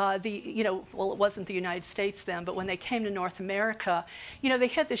well, it wasn't the United States then, but when they came to North America, you know, they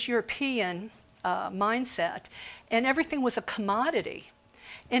had this European mindset, and everything was a commodity.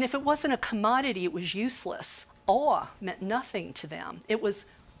 And if it wasn't a commodity, it was useless. Awe meant nothing to them. It was,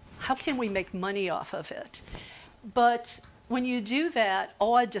 how can we make money off of it? But when you do that,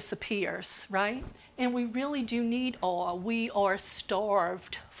 awe disappears, right? And we really do need awe. We are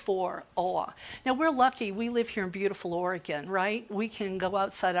starved for awe. Now, we're lucky. We live here in beautiful Oregon, right? We can go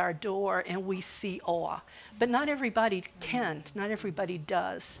outside our door and we see awe. But not everybody can. Not everybody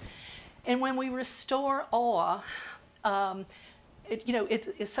does. And when we restore awe,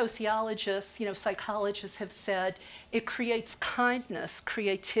 sociologists, psychologists have said it creates kindness,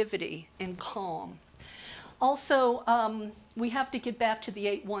 creativity, and calm. Also, we have to get back to the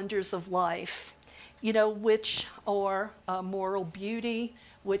 8 wonders of life, which are moral beauty,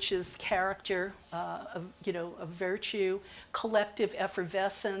 which is character, of virtue, collective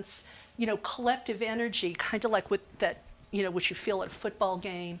effervescence, collective energy, kind of like with that, what you feel at a football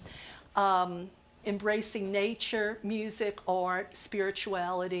game. Embracing nature, music, art,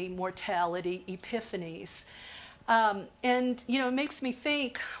 spirituality, mortality, epiphanies. And it makes me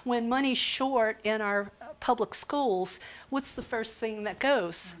think, when money's short in our public schools, what's the first thing that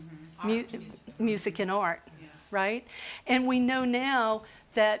goes? music and art, right? And we know now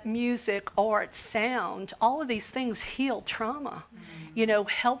that music, art, sound, all of these things heal trauma, you know,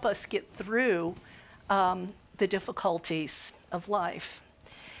 help us get through the difficulties of life.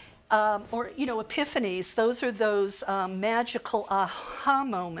 Or, you know, epiphanies, those are those magical aha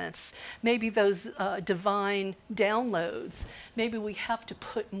moments, maybe those divine downloads. Maybe we have to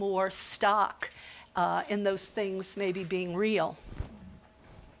put more stock in those things maybe being real.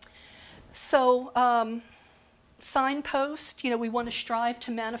 So, signpost, you know, we want to strive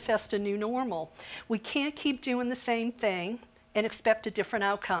to manifest a new normal. We can't keep doing the same thing and expect a different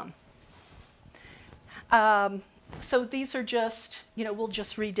outcome. So these are just, you know, we'll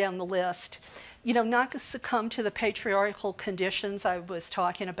just read down the list. You know, not to succumb to the patriarchal conditions I was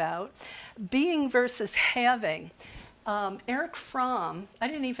talking about. Being versus having. Erich Fromm, I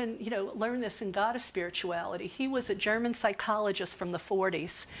didn't even, you know, learn this in God of Spirituality. He was a German psychologist from the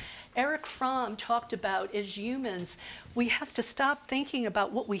 40s. Erich Fromm talked about, as humans, we have to stop thinking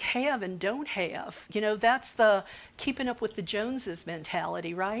about what we have and don't have. You know, that's the keeping up with the Joneses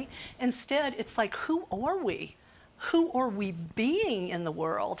mentality, right? Instead, it's like, who are we? Who are we being in the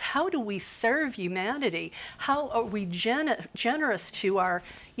world? How do we serve humanity? How are we generous to our,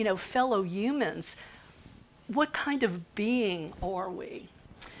 you know, fellow humans? What kind of being are we?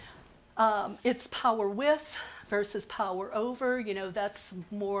 It's power with versus power over. You know, that's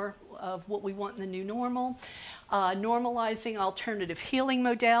more of what we want in the new normal. Normalizing alternative healing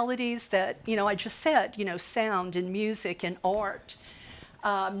modalities that, you know, I just said, you know, sound and music and art.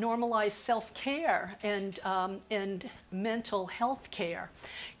 Normalize self-care and mental health care.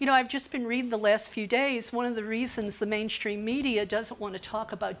 You know, I've just been reading the last few days, one of the reasons the mainstream media doesn't want to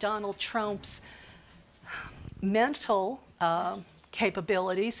talk about Donald Trump's mental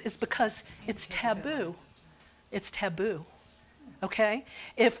capabilities is because it's taboo. It's taboo, okay?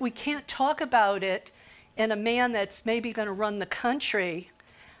 If we can't talk about it in a man that's maybe going to run the country,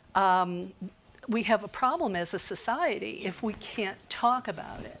 we have a problem as a society if we can't talk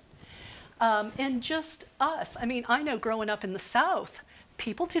about it. And just us, I mean, I know growing up in the South,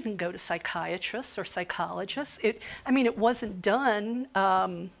 people didn't go to psychiatrists or psychologists. I mean, it wasn't done,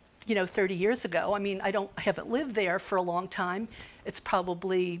 you know, 30 years ago. I mean, I haven't lived there for a long time. It's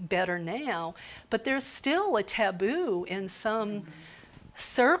probably better now, but there's still a taboo in some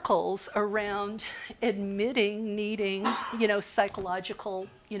circles around admitting needing, you know, psychological,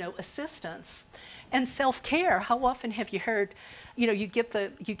 you know, assistance. And self-care, how often have you heard, you know, you get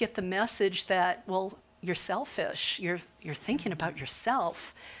the message that, well, you're selfish, you're thinking about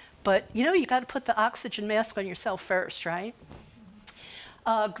yourself, but you know, you got to put the oxygen mask on yourself first, right?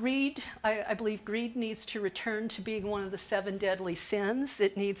 Greed, I believe greed needs to return to being one of the 7 deadly sins.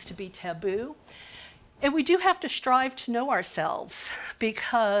 It needs to be taboo. And we do have to strive to know ourselves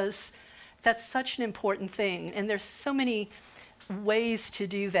because that's such an important thing. And there's so many ways to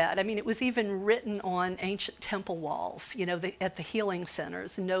do that. I mean, it was even written on ancient temple walls, you know, at the healing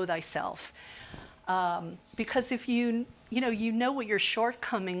centers, know thyself. Because if you know what your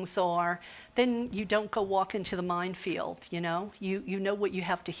shortcomings are, then you don't go walk into the minefield, you know? You know what you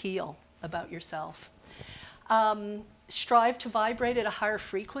have to heal about yourself. Strive to vibrate at a higher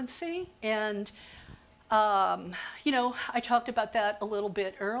frequency. And, you know, I talked about that a little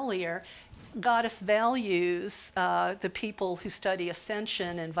bit earlier. Goddess values, the people who study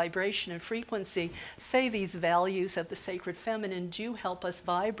ascension and vibration and frequency say these values of the sacred feminine do help us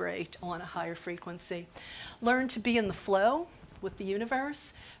vibrate on a higher frequency. Learn to be in the flow with the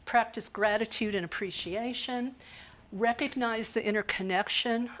universe, practice gratitude and appreciation, recognize the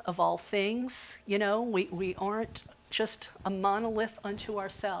interconnection of all things. You know, we aren't just a monolith unto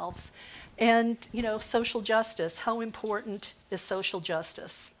ourselves. And, you know, social justice, how important is social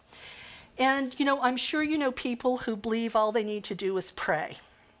justice? And, you know, I'm sure you know people who believe all they need to do is pray,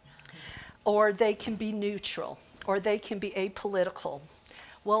 or they can be neutral, or they can be apolitical.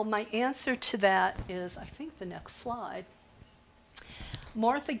 Well, my answer to that is, I think the next slide.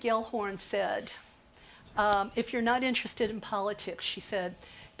 Martha Gellhorn said, if you're not interested in politics, she said,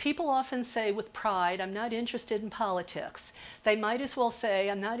 people often say with pride, I'm not interested in politics. They might as well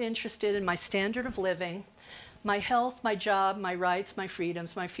say, I'm not interested in my standard of living, my health, my job, my rights, my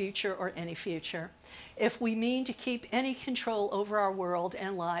freedoms, my future, or any future. If we mean to keep any control over our world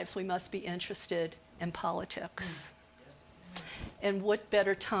and lives, we must be interested in politics. And what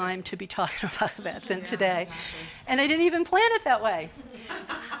better time to be talking about that than today? And I didn't even plan it that way.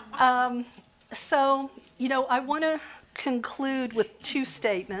 So, you know, I want to conclude with 2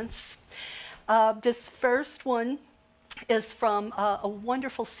 statements. This first one is from a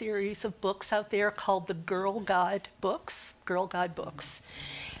wonderful series of books out there called the Girl God books.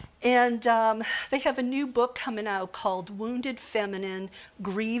 And they have a new book coming out called Wounded Feminine,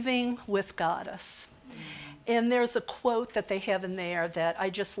 Grieving with Goddess. And there's a quote that they have in there that I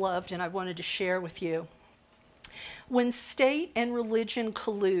just loved and I wanted to share with you. When state and religion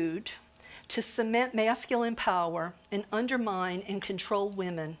collude to cement masculine power and undermine and control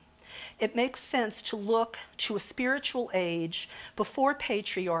women, it makes sense to look to a spiritual age before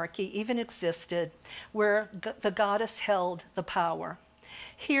patriarchy even existed, where the goddess held the power.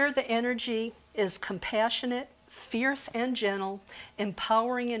 Here the energy is compassionate, fierce and gentle,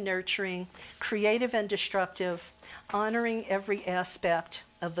 empowering and nurturing, creative and destructive, honoring every aspect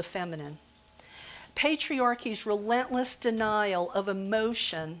of the feminine. Patriarchy's relentless denial of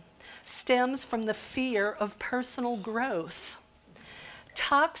emotion stems from the fear of personal growth.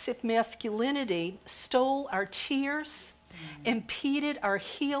 Toxic masculinity stole our tears, impeded our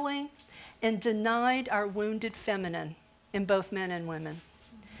healing, and denied our wounded feminine in both men and women.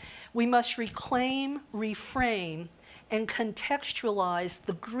 We must reclaim, reframe, and contextualize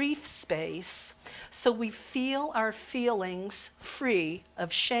the grief space so we feel our feelings free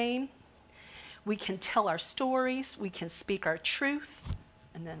of shame. We can tell our stories, we can speak our truth,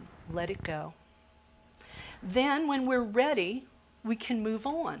 and then let it go. Then when we're ready, we can move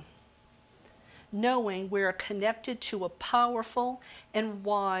on, knowing we're connected to a powerful and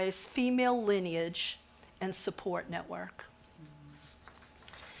wise female lineage and support network.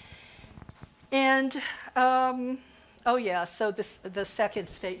 And, oh yeah, so the second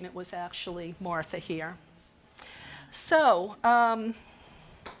statement was actually Martha here. So,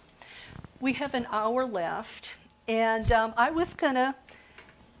 we have an hour left, and I was gonna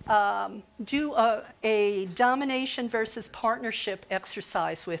do a domination versus partnership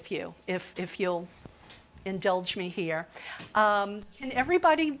exercise with you, if you'll indulge me here. Can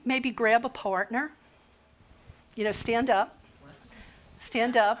everybody maybe grab a partner? You know, stand up.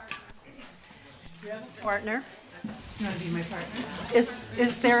 Stand up. Grab a partner. You want to be my partner?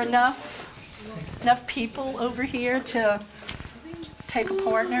 Is there enough people over here to take a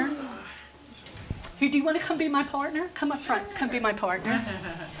partner? Here, do you want to come be my partner? Come up front. Come be my partner.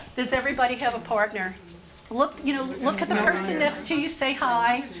 Does everybody have a partner? Look, you know, look at the person next to you. Say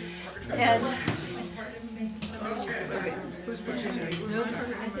hi. And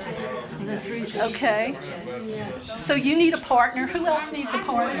okay. So you need a partner. Who else needs a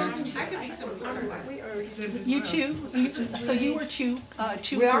partner? You two. So you were two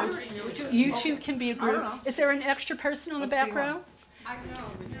groups. You two can be a group. Is there an extra person on the back row?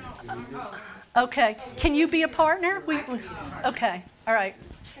 Okay. Can you be a partner? Okay. All right.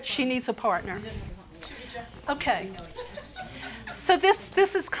 She needs a partner. Okay. So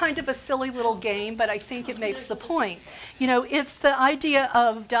this is kind of a silly little game, but I think it makes the point. You know, it's the idea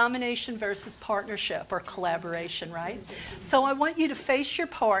of domination versus partnership or collaboration, right? So I want you to face your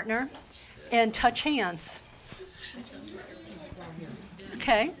partner and touch hands.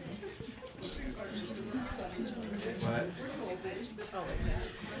 Okay?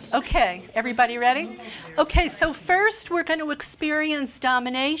 Okay, everybody ready? Okay, so first we're going to experience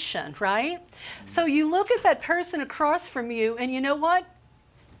domination, right? So you look at that person across from you, and you know what?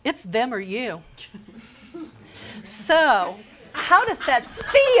 It's them or you. So, how does that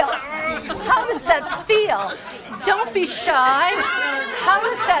feel? How does that feel? Don't be shy. How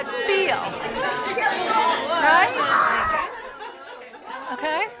does that feel? Right?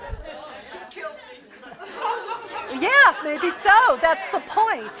 Okay? Yeah, maybe so. That's the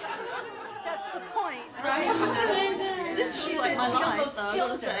point. That's the point, right? She's like my life.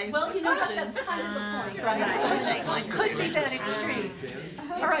 Well, you know what? That's kind of the point, right? Could be that extreme.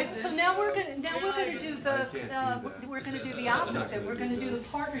 All right. So now we're gonna do the opposite. We're gonna do the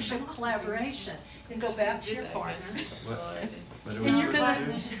partnership collaboration and go back to your partner. And you're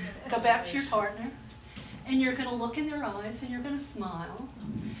gonna go back to your partner, and you're gonna look in their eyes, and you're gonna smile.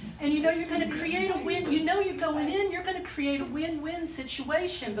 And you know you're going to create a win. You know you're going in, you're going to create a win-win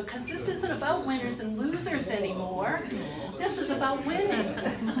situation, because this isn't about winners and losers anymore. This is about winning.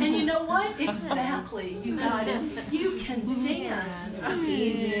 And you know what? Exactly. You got it. You can dance. Do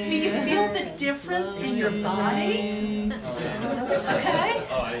you feel the difference in your body? Okay?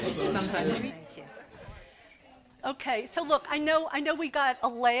 Sometimes. Thank you. Okay, so look, I know we got a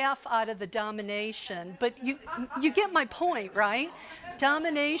laugh out of the domination, but you get my point, right?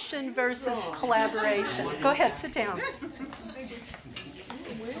 Domination versus collaboration. Go ahead, sit down.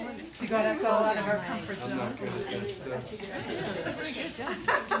 You got us all out of our comfort zone. I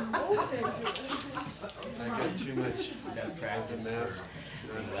got too much the mask.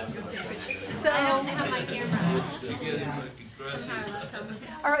 So,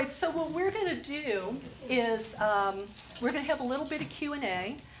 all right, so what we're going to do is we're going to have a little bit of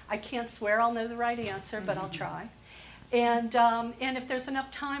Q&A. I can't swear I'll know the right answer, but I'll try. And if there's enough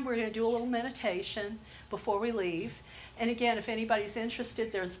time, we're going to do a little meditation before we leave. And again, if anybody's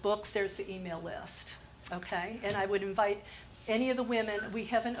interested, there's books, there's the email list, okay? And I would invite any of the women. We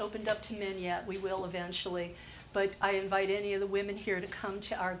haven't opened up to men yet. We will eventually. But I invite any of the women here to come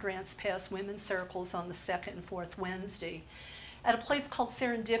to our Grants Pass Women's Circles on the 2nd and 4th Wednesday at a place called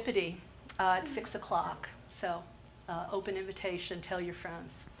Serendipity at 6 o'clock. So open invitation, tell your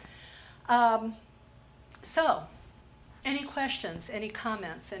friends. So any questions, any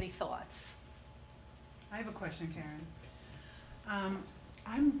comments, any thoughts? I have a question, Karen.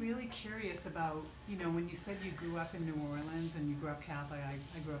 I'm really curious about, you know, when you said you grew up in New Orleans and you grew up Catholic,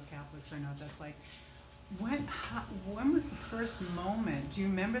 I grew up Catholic, so I know what that's like. When was the first moment? Do you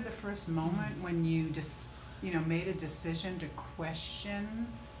remember the first moment when you just, you know, made a decision to question?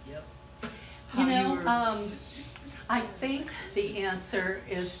 Yep. You know, I think the answer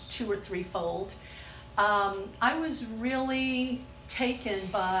is 2 or 3-fold. I was really taken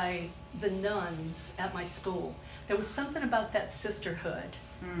by the nuns at my school. There was something about that sisterhood,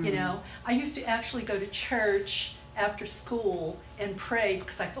 you know. I used to actually go to church after school and pray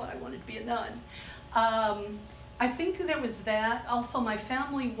because I thought I wanted to be a nun. I think there was that. Also, my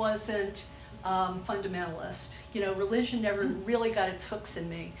family wasn't fundamentalist. You know, religion never really got its hooks in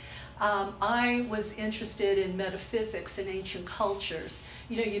me. I was interested in metaphysics and ancient cultures.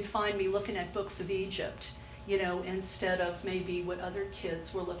 You know, you'd find me looking at books of Egypt, you know, instead of maybe what other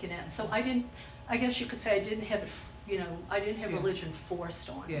kids were looking at. So I guess you could say I didn't have, you know, I didn't have religion forced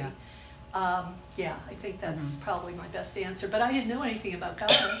on me. Yeah, I think that's probably my best answer. But I didn't know anything about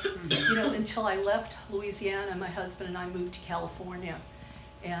goddess, you know, until I left Louisiana. My husband and I moved to California.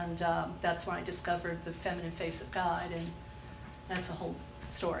 And that's when I discovered the feminine face of God. And that's a whole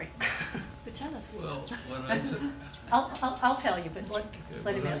story. But tell us. Well, when I think, I'll tell you, but let him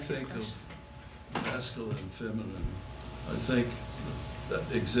when I ask his think question. of masculine and feminine, I think that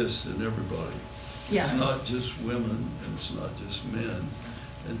exists in everybody. Yeah. It's not just women and it's not just men.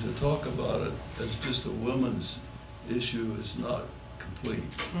 And to talk about it as just a woman's issue is not complete,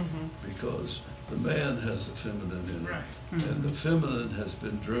 because the man has the feminine in it, and the feminine has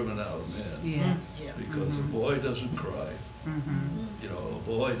been driven out of men. Yes. Because a boy doesn't cry, you know, a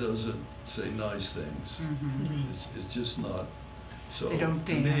boy doesn't say nice things. It's just not. So They don't to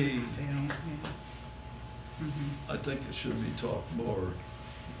dance. me, They don't, I think it should be taught more,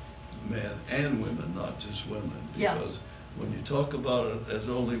 men and women, not just women. Yeah. Because when you talk about it as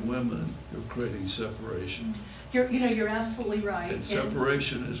only women, you're creating separation. You're absolutely right. And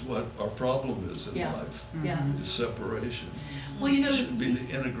separation is what our problem is in Yeah. life. Yeah. Is separation. Well, you know, It should be the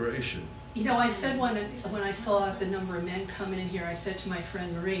integration. You know, I said when I saw the number of men coming in here, I said to my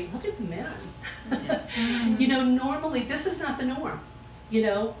friend Marie, look at the men. You know, normally this is not the norm. You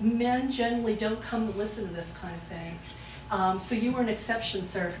know, men generally don't come to listen to this kind of thing. So you were an exception,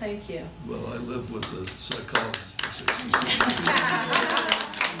 sir. Thank you. Well, I lived with a psychologist for 60 years.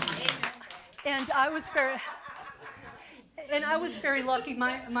 And I was very lucky.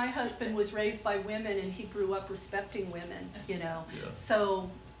 My husband was raised by women, and he grew up respecting women. You know, Yeah. so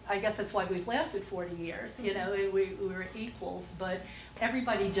I guess that's why we've lasted 40 years. You know, we were equals, but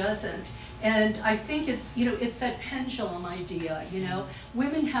everybody doesn't. And I think it's, you know, it's that pendulum idea. You know,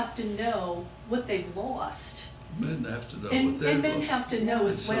 women have to know what they've lost. Men have to know And what they men want. have to know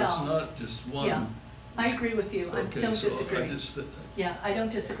as So well. it's not just one. Yeah, I agree with you. I Okay, don't so disagree. I just Yeah, I don't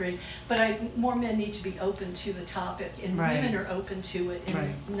disagree. But more men need to be open to the topic, and Right. women are open to it, and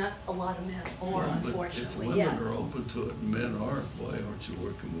Right. not a lot of men are, well, but unfortunately. if Yeah, women are open to it and men aren't, why aren't you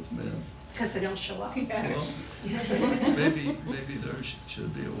working with men? because they don't show up. Well, maybe there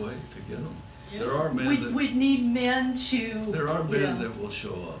should be a way to get them. There are men We'd need men to, there are you men know, that will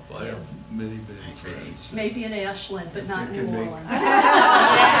show up. I have many friends. maybe in Ashland, but not in Think New they make- Orleans.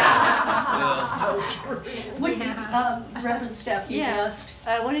 Well, So true. Reverend Steph, you Yeah. asked.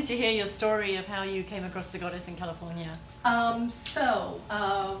 I wanted to hear your story of how you came across the goddess in California. Roy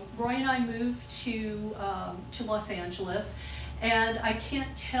and I moved to Los Angeles, and I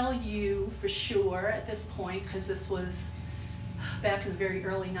can't tell you for sure at this point, because this was back in the very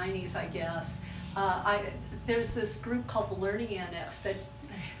early 90s, I guess. There's this group called the Learning Annex that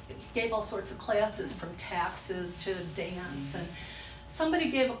gave all sorts of classes, from taxes to dance, and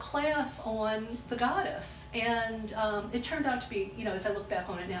somebody gave a class on the goddess, and it turned out to be, you know, as I look back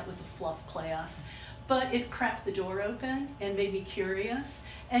on it now, it was a fluff class, but it cracked the door open and made me curious.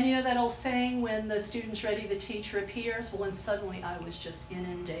 And you know that old saying, when the student's ready, the teacher appears? Well, and suddenly I was just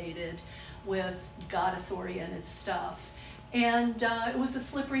inundated with goddess-oriented stuff. And it was a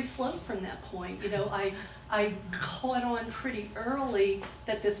slippery slope from that point. You know, I caught on pretty early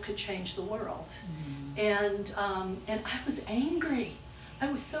that this could change the world. And I was angry.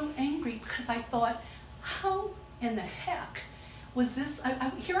 I was so angry because I thought, how in the heck was this?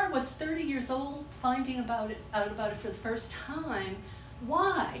 Here I was 30 years old finding out about it for the first time.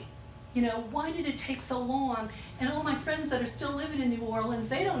 Why? You know, why did it take so long? And all my friends that are still living in New Orleans,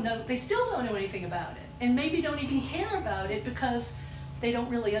 they still don't know anything about it. And maybe don't even care about it because they don't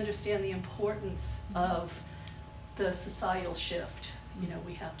really understand the importance of the societal shift, you know,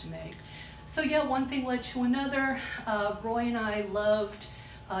 we have to make. So yeah, one thing led to another. Roy and I loved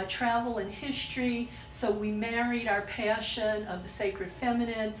travel and history, so we married our passion of the sacred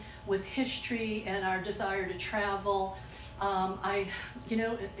feminine with history and our desire to travel. You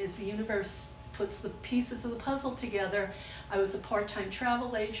know, as the universe puts the pieces of the puzzle together, I was a part-time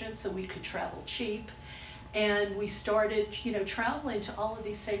travel agent, so we could travel cheap. And we started, you know, traveling to all of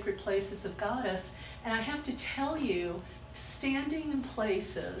these sacred places of Goddess. And I have to tell you, standing in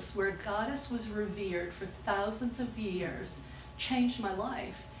places where Goddess was revered for thousands of years changed my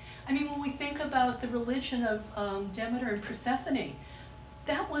life. I mean, when we think about the religion of Demeter and Persephone,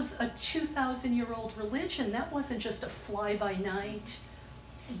 that was a 2,000-year-old religion. That wasn't just a fly-by-night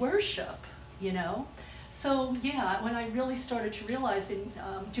worship, you know? So yeah, when I really started to realize,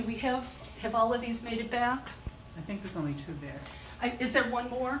 do we have all of these made it back? I think there's only 2 there. Is there one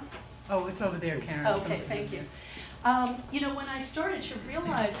more? Oh, it's over there, Karen. Okay, thank you. You know, when I started to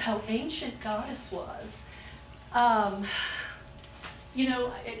realize how ancient Goddess was, you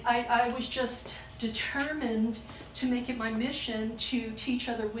know, I was just determined to make it my mission to teach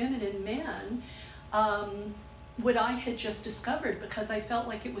other women and men what I had just discovered, because I felt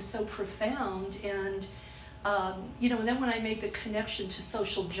like it was so profound. And you know, and then when I made the connection to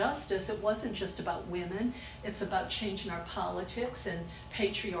social justice, it wasn't just about women, it's about changing our politics and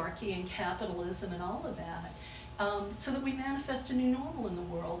patriarchy and capitalism and all of that, so that we manifest a new normal in the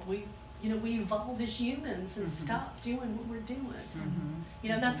world. We evolve as humans and stop doing what we're doing. You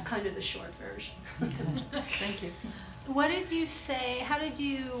know, that's kind of the short version. Thank you. What did you say, how did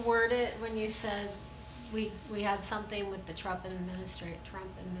you word it when you said we had something with the Trump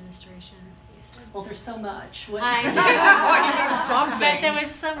administration? You said Well, there's so much. I know. But there was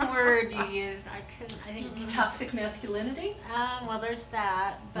some word you used. I think Toxic masculinity? well, there's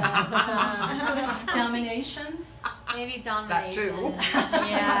that. But Domination? maybe domination. That too.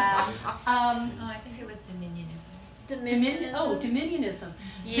 Yeah. I think it was dominionism. Dominionism.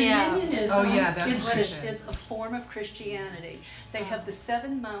 Yeah. Dominionism Oh, yeah, that's what she said. is a form of Christianity. They have the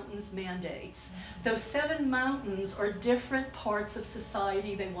 7 mountains mandates. Those 7 mountains are different parts of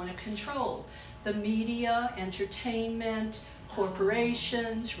society they want to control. The media, entertainment,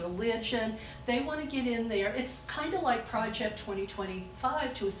 corporations, religion, they want to get in there. It's kind of like Project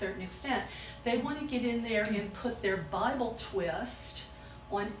 2025 to a certain extent. They want to get in there and put their Bible twist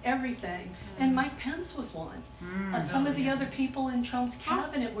on everything. And Mike Pence was one. Some of the other people in Trump's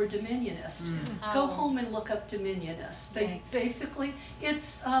cabinet were dominionist. Go home and look up dominionist. They basically,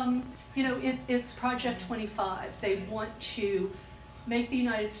 it's you know, it's Project 25. They want to make the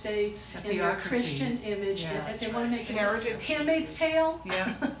United States in their Christian image. Yeah. They want to make it Heritage. Handmaid's Tale.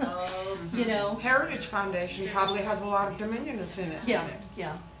 Yeah. You know. Heritage Foundation probably has a lot of dominionists in it. Yeah.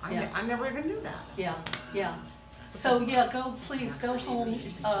 Yeah. Yeah. I never even knew that. Yeah. Yeah. So yeah, please go home.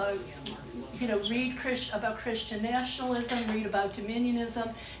 You know, read about Christian nationalism. Read about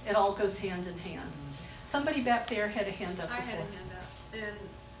dominionism. It all goes hand in hand. Somebody back there had a hand up I before. had a hand up, and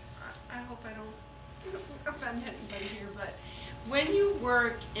I hope I don't offend anybody here, but when you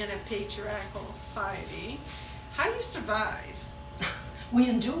work in a patriarchal society, how do you survive? We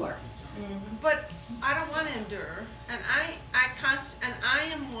endure. But I don't want to endure, and I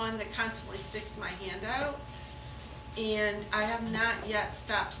am one that constantly sticks my hand out, and I have not yet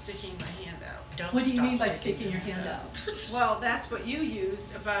stopped sticking my hand out. What do you mean by sticking your hand out? Well, that's what you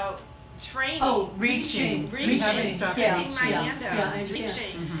used about training. Oh, reaching. Reaching. Haven't stopped Sticking my yeah, hand out. yeah, I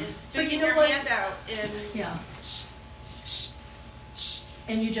understand. Reaching and sticking know your what? hand out and Yeah.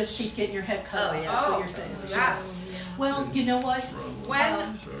 And you just keep getting your head cut off. That's what you're saying. yes. Well, you know what?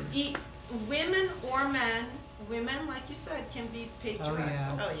 When Sorry. women or men, women, like you said, can be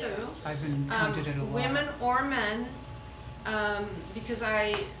patriarchal too. I've been pointed at a lot. Women or men, because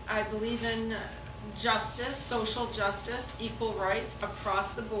I believe in justice, social justice, equal rights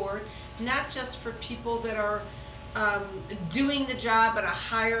across the board, not just for people that are doing the job at a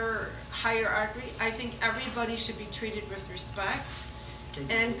higher hierarchy. I think everybody should be treated with respect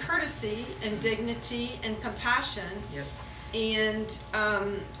and courtesy and dignity and compassion. Yep. And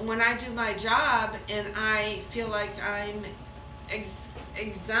when I do my job and I feel like I'm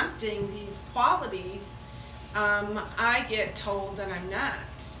exempting these qualities, I get told that I'm not.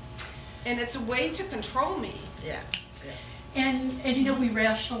 And it's a way to control me. Yeah. And you know, we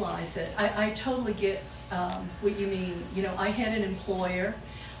rationalize it. I totally get what you mean. You know, I had an employer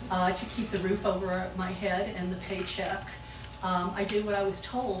to keep the roof over my head and the paycheck. I did what I was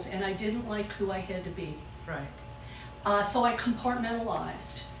told, and I didn't like who I had to be. Right. So I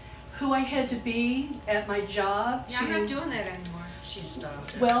compartmentalized who I had to be at my job. Yeah, I'm not doing that anymore. She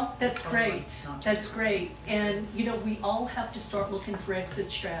stopped it. Well, that's Totally great. not That's true. great. And, you know, we all have to start looking for exit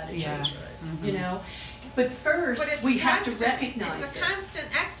strategies, Yes. you know. But first, But it's we have to constant. recognize It's a it. constant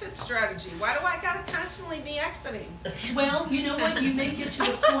exit strategy. Why do I gotta constantly be exiting? Well, you know what, you may get to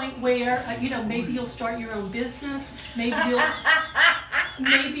the point where, you know, maybe you'll start your own business, maybe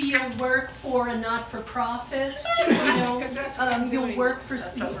you'll work for a not-for-profit, you know, 'Cause that's what I'm you'll doing. work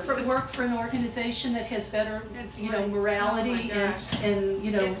for an organization that has better, It's you know, like, morality, oh my gosh. and,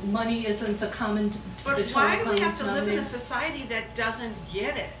 you know, It's- money isn't the common, But the why total do we common have to live in a denominator. society that doesn't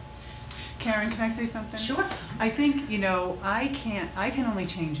get it? Karen, can I say something? Sure. I think, you know, I can only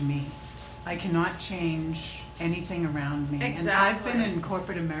change me. I cannot change anything around me. And I've been Exactly. in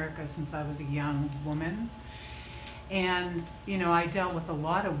corporate America since I was a young woman. And, you know, I dealt with a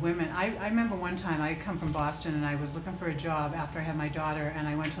lot of women. I remember one time I come from Boston and I was looking for a job after I had my daughter, and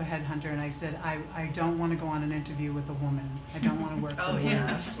I went to a headhunter and I said, I don't want to go on an interview with a woman. I don't want to work for Oh, a woman. yeah,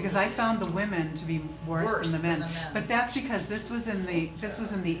 absolutely. Because I found the women to be worse than the men. than the men. But that's because this was in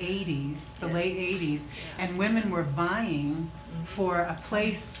the 80s, the late 80s, and women were vying for a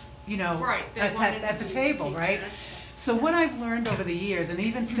place, you know, Right. They at wanted at to the be- table, right? So what I've learned over the years, and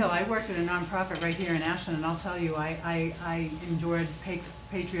even still, I worked at a nonprofit right here in Ashland, and I'll tell you, I endured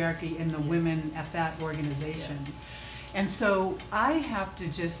patriarchy in the women at that organization. And so I have to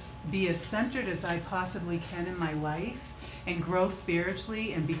just be as centered as I possibly can in my life and grow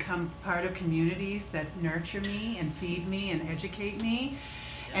spiritually and become part of communities that nurture me and feed me and educate me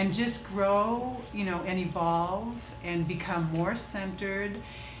and just grow, you know, and evolve and become more centered.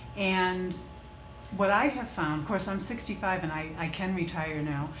 And what I have found, of course, I'm 65 and I can retire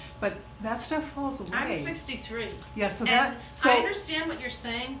now, but that stuff falls away. I'm 63. Yeah, so And that, so. I understand what you're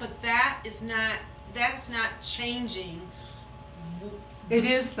saying, but that is not changing. It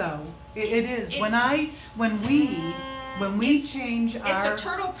is though, it is. When we It's- change It's our. a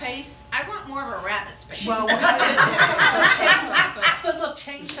turtle pace. I want more of a rabbit space. Well, But look,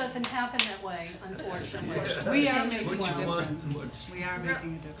 change doesn't happen that way, unfortunately. we are Change making is a slow. difference. We are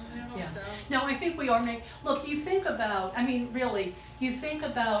making a difference. I hope Yeah. so. No, I think we are look, you think about, I mean, really, you think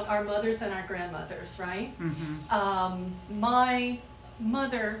about our mothers and our grandmothers, right? My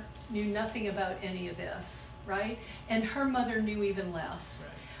mother knew nothing about any of this, right? And her mother knew even less.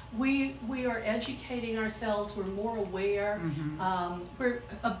 We are educating ourselves, we're more aware. We're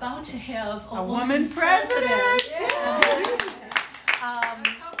about to have a woman president. Um,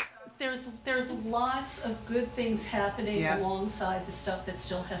 there's lots of good things happening Yeah. alongside the stuff that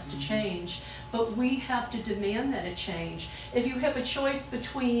still has to change, but we have to demand that it change. If you have a choice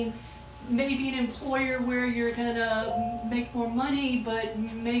between maybe an employer where you're gonna make more money, but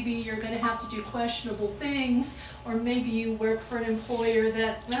maybe you're gonna have to do questionable things, or maybe you work for an employer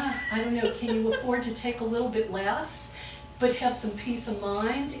that, I don't know, can you afford to take a little bit less, but have some peace of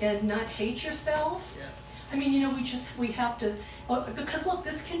mind and not hate yourself? Yeah. I mean, you know, we have to, because look,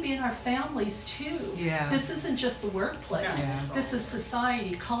 this can be in our families too. Yeah. This isn't just the workplace. Yeah. This is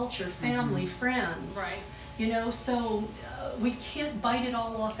society, culture, family, friends. Right. You know, so we can't bite it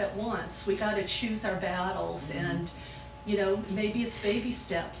all off at once. We got to choose our battles, and you know, maybe it's baby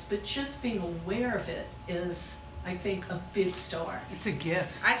steps, but just being aware of it is, I think, a big start. It's a gift.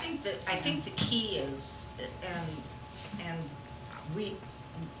 I think the key is,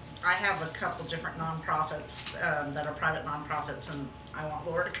 I have a couple different nonprofits that are private nonprofits, and I want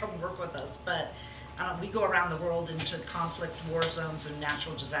Laura to come work with us. But we go around the world into conflict, war zones, and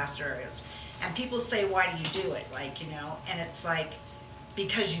natural disaster areas. And people say, "Why do you do it?" Like, you know, and it's like,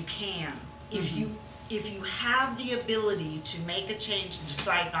 because you can. If you have the ability to make a change and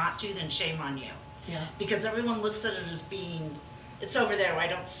decide not to, then shame on you. Yeah. Because everyone looks at it as being, it's over there, I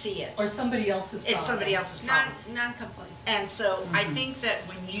don't see it. Or somebody else's problem. It's somebody else's problem. Non-complacent. And so I think that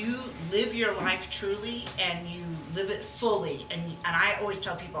when you live your life truly and you live it fully, and I always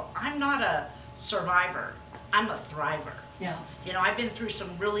tell people, I'm not a survivor, I'm a thriver. Yeah. You know, I've been through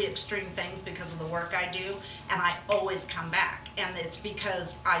some really extreme things because of the work I do, and I always come back. And it's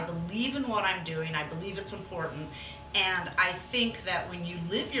because I believe in what I'm doing, I believe it's important, and I think that when you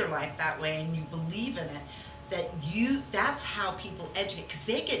live your life that way and you believe in it, that's how people educate, because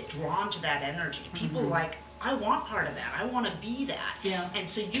they get drawn to that energy. People like I want part of that. I want to be that. Yeah. And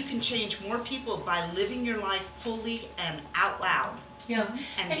so you can change more people by living your life fully and out loud. Yeah,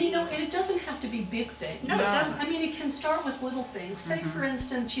 And and you know, and it doesn't have to be big things. No, it doesn't. I mean, it can start with little things. Say, for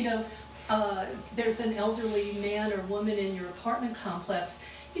instance, you know, there's an elderly man or woman in your apartment complex.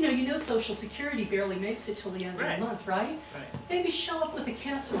 You know, Social Security barely makes it till the end of Right. the month, right? Right. Maybe show up with a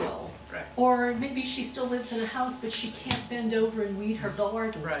casserole. Right. Or maybe she still lives in a house, but she can't bend over and weed her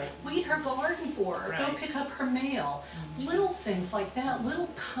garden. Right. Weed her garden for her. Go Right. pick up her mail. Little things like that, little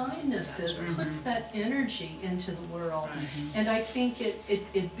kindnesses puts that energy into the world. And I think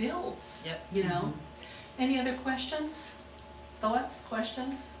it builds, Yep. you know. Any other questions? Thoughts,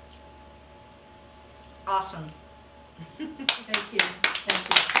 questions? Awesome. Thank you. Thank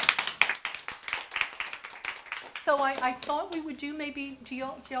you. So I thought we would do maybe, do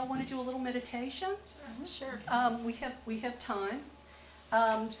y'all want to do a little meditation? Sure. We have time.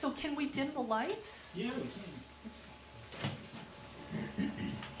 So can we dim the lights? Yeah, we can.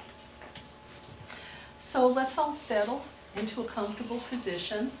 So let's all settle into a comfortable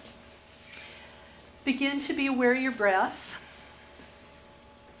position. Begin to be aware of your breath.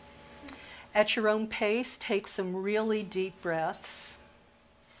 At your own pace, take some really deep breaths.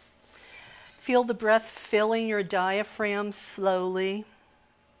 Feel the breath filling your diaphragm slowly,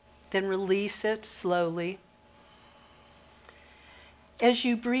 then release it slowly. As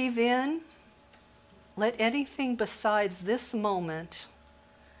you breathe in, let anything besides this moment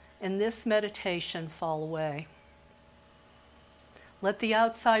and this meditation fall away. Let the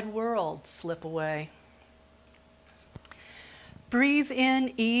outside world slip away. Breathe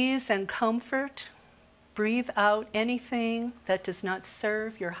in ease and comfort. Breathe out anything that does not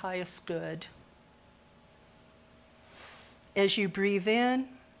serve your highest good. As you breathe in,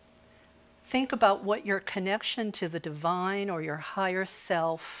 think about what your connection to the divine or your higher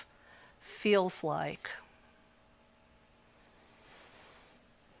self feels like.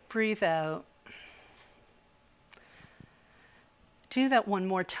 Breathe out. Do that one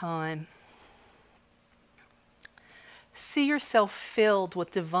more time. See yourself filled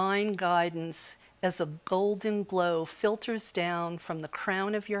with divine guidance as a golden glow filters down from the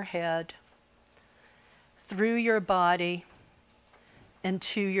crown of your head, through your body, and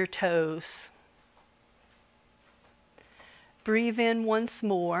to your toes. Breathe in once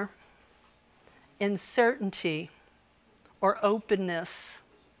more in certainty or openness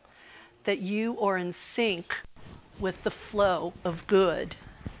that you are in sync with the flow of good.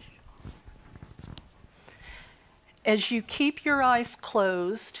 As you keep your eyes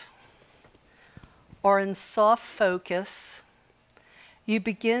closed or in soft focus, you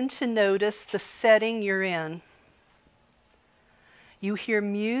begin to notice the setting you're in. You hear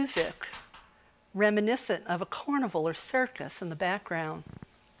music reminiscent of a carnival or circus in the background.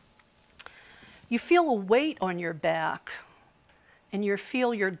 You feel a weight on your back, and you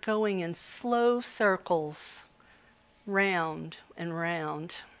feel you're going in slow circles, round and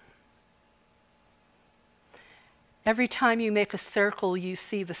round. Every time you make a circle, you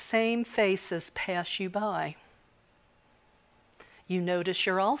see the same faces pass you by. You notice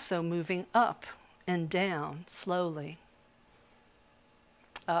you're also moving up and down slowly.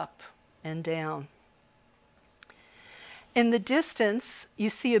 Up and down. In the distance, you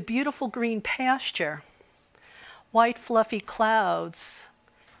see a beautiful green pasture, white fluffy clouds,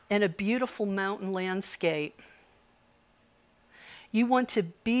 and a beautiful mountain landscape. You want to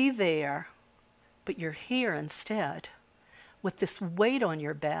be there, but you're here instead, with this weight on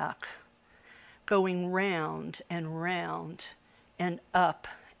your back, going round and round and up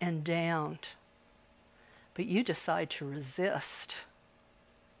and down. But you decide to resist.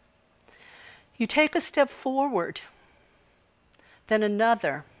 You take a step forward, then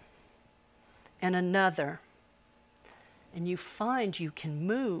another, and another, and you find you can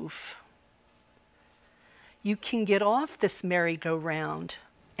move. You can get off this merry-go-round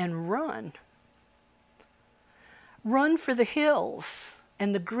and run. Run for the hills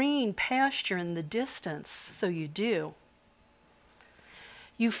and the green pasture in the distance, so you do.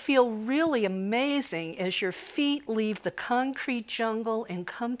 You feel really amazing as your feet leave the concrete jungle and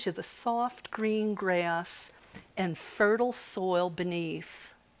come to the soft green grass and fertile soil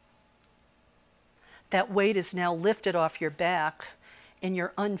beneath. That weight is now lifted off your back, and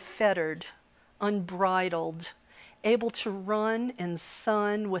you're unfettered, unbridled, able to run in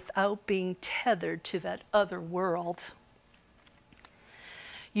sun without being tethered to that other world.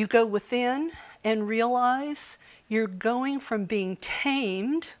 You go within and realize you're going from being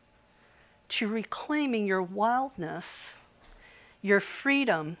tamed to reclaiming your wildness, your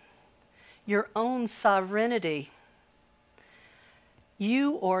freedom, your own sovereignty.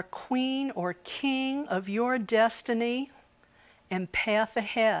 You are queen or king of your destiny and path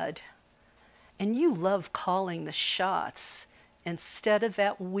ahead. And you love calling the shots instead of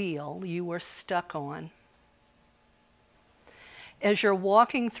that wheel you were stuck on. As you're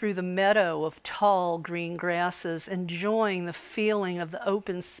walking through the meadow of tall green grasses, enjoying the feeling of the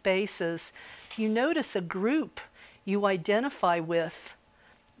open spaces, you notice a group you identify with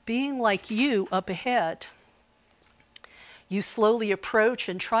being like you up ahead. You slowly approach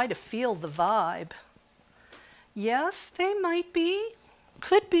and try to feel the vibe. Yes, they might be,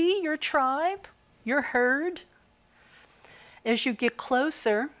 could be your tribe, your herd. As you get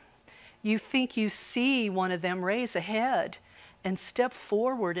closer, you think you see one of them raise a head and step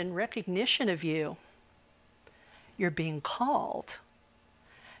forward in recognition of you. You're being called.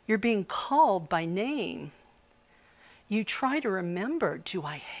 You're being called by name. You try to remember, do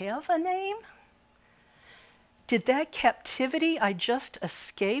I have a name? Did that captivity I just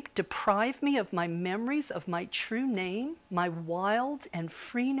escaped deprive me of my memories of my true name, my wild and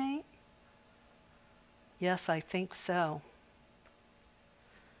free name? Yes, I think so.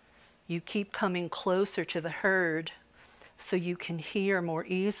 You keep coming closer to the herd so you can hear more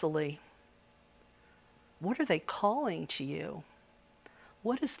easily. What are they calling to you?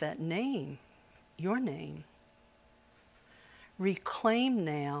 What is that name? Your name. Reclaim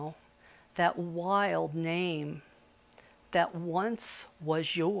now that wild name that once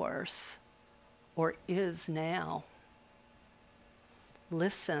was yours or is now.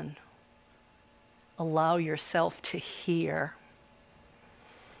 Listen. Allow yourself to hear.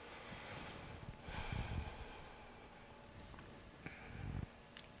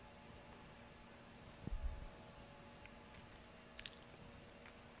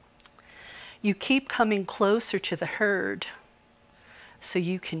 You keep coming closer to the herd so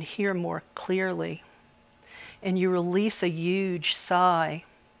you can hear more clearly, and you release a huge sigh.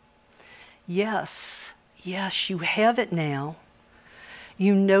 Yes, yes, you have it now.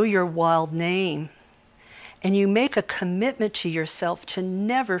 You know your wild name, and you make a commitment to yourself to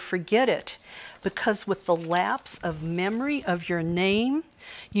never forget it, because with the lapse of memory of your name,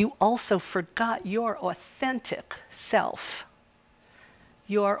 you also forgot your authentic self,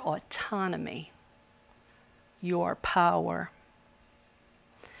 your autonomy, your power.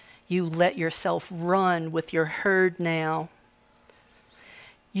 You let yourself run with your herd now.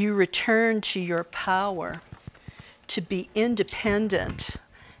 You return to your power to be independent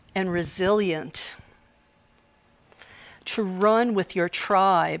and resilient, to run with your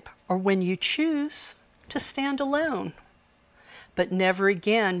tribe, or when you choose, to stand alone. But never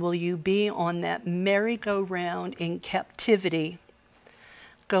again will you be on that merry-go-round in captivity,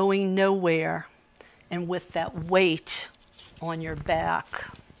 going nowhere, and with that weight on your back.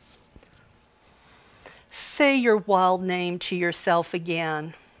 Say your wild name to yourself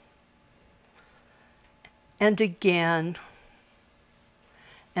again, and again,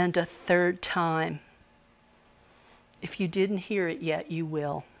 and a third time. If you didn't hear it yet, you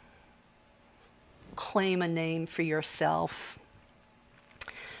will. Claim a name for yourself.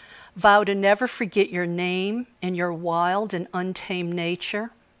 Vow to never forget your name and your wild and untamed nature.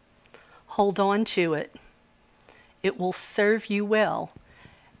 Hold on to it. It will serve you well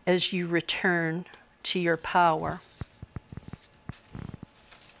as you return to your power.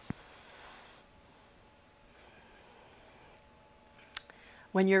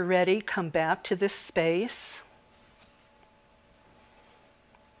 When you're ready, come back to this space.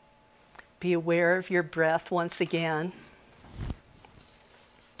 Be aware of your breath once again.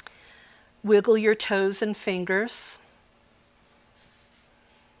 Wiggle your toes and fingers.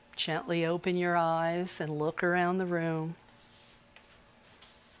 Gently open your eyes and look around the room.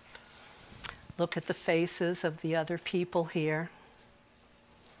 Look at the faces of the other people here.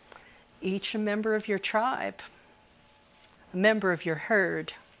 Each a member of your tribe, a member of your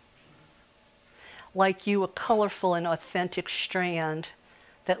herd. Like you, a colorful and authentic strand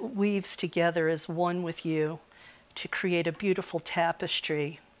that weaves together as one with you to create a beautiful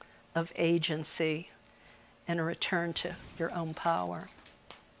tapestry of agency and a return to your own power.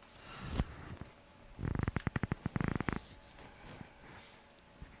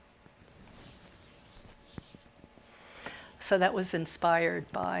 So that was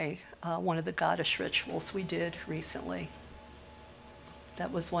inspired by one of the goddess rituals we did recently.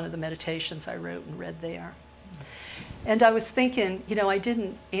 That was one of the meditations I wrote and read there. And I was thinking, you know, I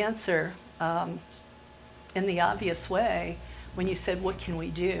didn't answer in the obvious way when you said, what can we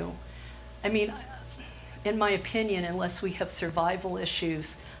do? I mean, in my opinion, unless we have survival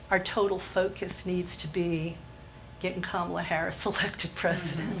issues, our total focus needs to be getting Kamala Harris elected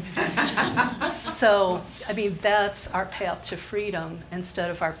president. So, I mean, that's our path to freedom instead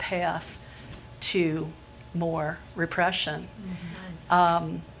of our path to more repression.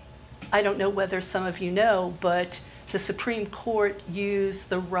 I don't know whether some of you know, but the Supreme Court used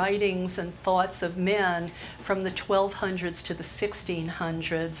the writings and thoughts of men from the 1200s to the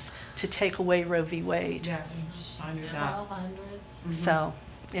 1600s to take away Roe v. Wade. Yes, I knew that. 1200s. So,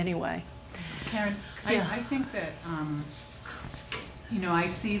 anyway. Karen, Yeah. I think that, you know, I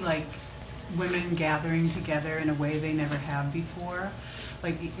see like women gathering together in a way they never have before.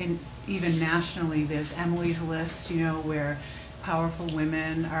 Like even nationally, there's Emily's List, you know, where powerful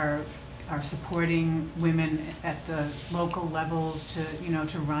women are supporting women at the local levels to, you know,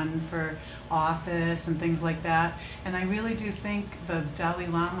 to run for office and things like that. And I really do think the Dalai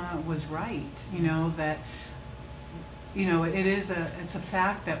Lama was right, you know, that, you know, it's a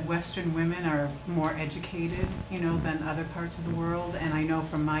fact that Western women are more educated, you know, than other parts of the world. And I know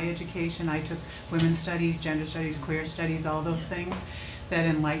from my education, I took women's studies, gender studies, queer studies, all those things that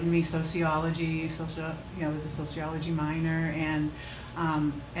enlightened me. Sociology, you know, I was a sociology minor, and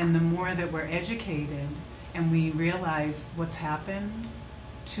the more that we're educated and we realize what's happened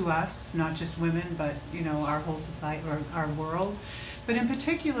to us, not just women, but, you know, our whole society or our world. But in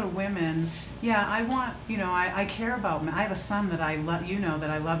particular women, yeah, I want, you know, I care about men. I have a son that I love, you know, that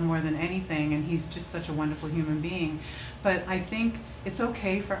I love more than anything, and he's just such a wonderful human being. But I think it's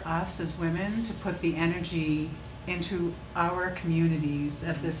okay for us as women to put the energy into our communities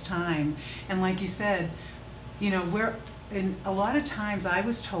at this time. And like you said, you know, a lot of times I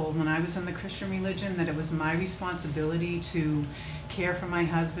was told when I was in the Christian religion that it was my responsibility to care for my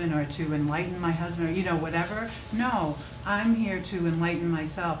husband or to enlighten my husband or, you know, whatever. No, I'm here to enlighten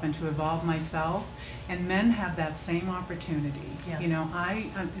myself and to evolve myself, and men have that same opportunity. Yeah. You know,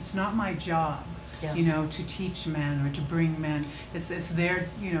 it's not my job, Yeah. you know, to teach men or to bring men. It's their,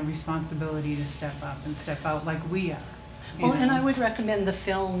 you know, responsibility to step up and step out like we are. Well, and I would recommend the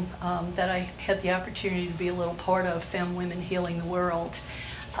film that I had the opportunity to be a little part of, Femme Women Healing the World.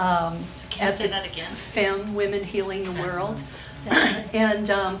 Can you say that again? Femme Women Healing the World. And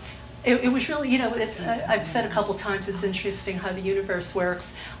it was really, you know, I've said a couple times, it's interesting how the universe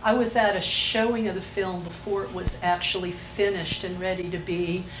works. I was at a showing of the film before it was actually finished and ready to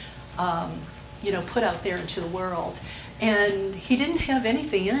be, you know, put out there into the world. And he didn't have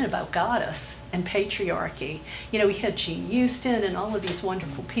anything in it about goddess and patriarchy. You know, he had Jean Houston and all of these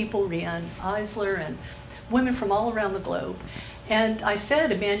wonderful people, Rianne Eisler, and women from all around the globe. And I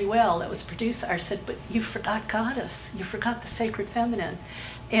said, Emmanuel, that was the producer, I said, but you forgot goddess. You forgot the sacred feminine.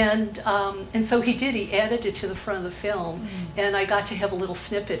 And so he did. He added it to the front of the film, and I got to have a little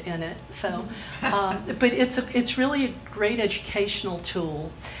snippet in it. So, but it's really a great educational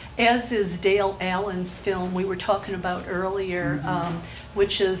tool, as is Dale Allen's film we were talking about earlier,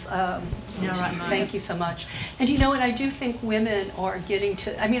 which is, thank you so much. And you know what, I do think women are getting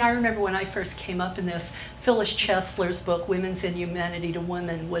to, I mean, I remember when I first came up in this, Phyllis Chesler's book, Women's Inhumanity to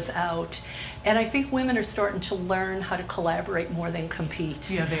Women, was out. And I think women are starting to learn how to collaborate more than compete.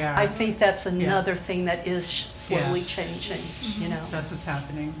 Yeah, they are. I think that's another thing that is slowly changing, you know. That's what's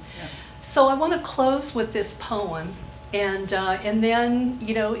happening. Yeah. So I want to close with this poem, and then,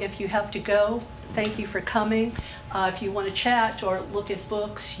 you know, if you have to go, thank you for coming. If you want to chat or look at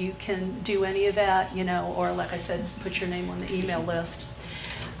books, you can do any of that, you know, or like I said, just put your name on the email list.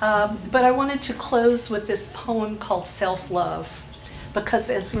 But I wanted to close with this poem called Self-Love, because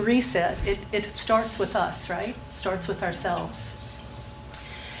as Marie said, it starts with us, right? It starts with ourselves.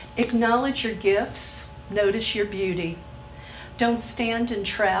 Acknowledge your gifts, notice your beauty. Don't stand in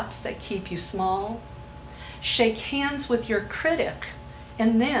traps that keep you small. Shake hands with your critic,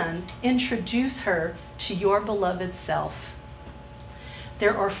 and then introduce her to your beloved self.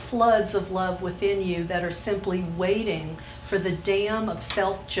 There are floods of love within you that are simply waiting for the dam of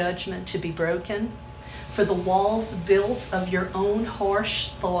self-judgment to be broken, for the walls built of your own harsh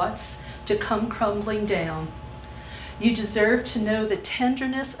thoughts to come crumbling down. You deserve to know the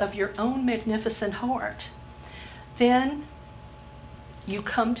tenderness of your own magnificent heart. Then you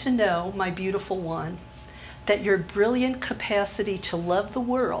come to know, my beautiful one, that your brilliant capacity to love the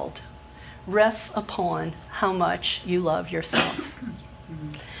world rests upon how much you love yourself.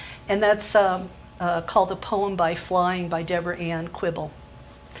 And that's called A Poem by Flying by Deborah Ann Quibble.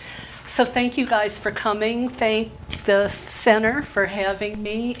 So thank you guys for coming. Thank the center for having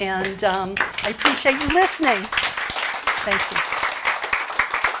me, and I appreciate you listening. Thank you.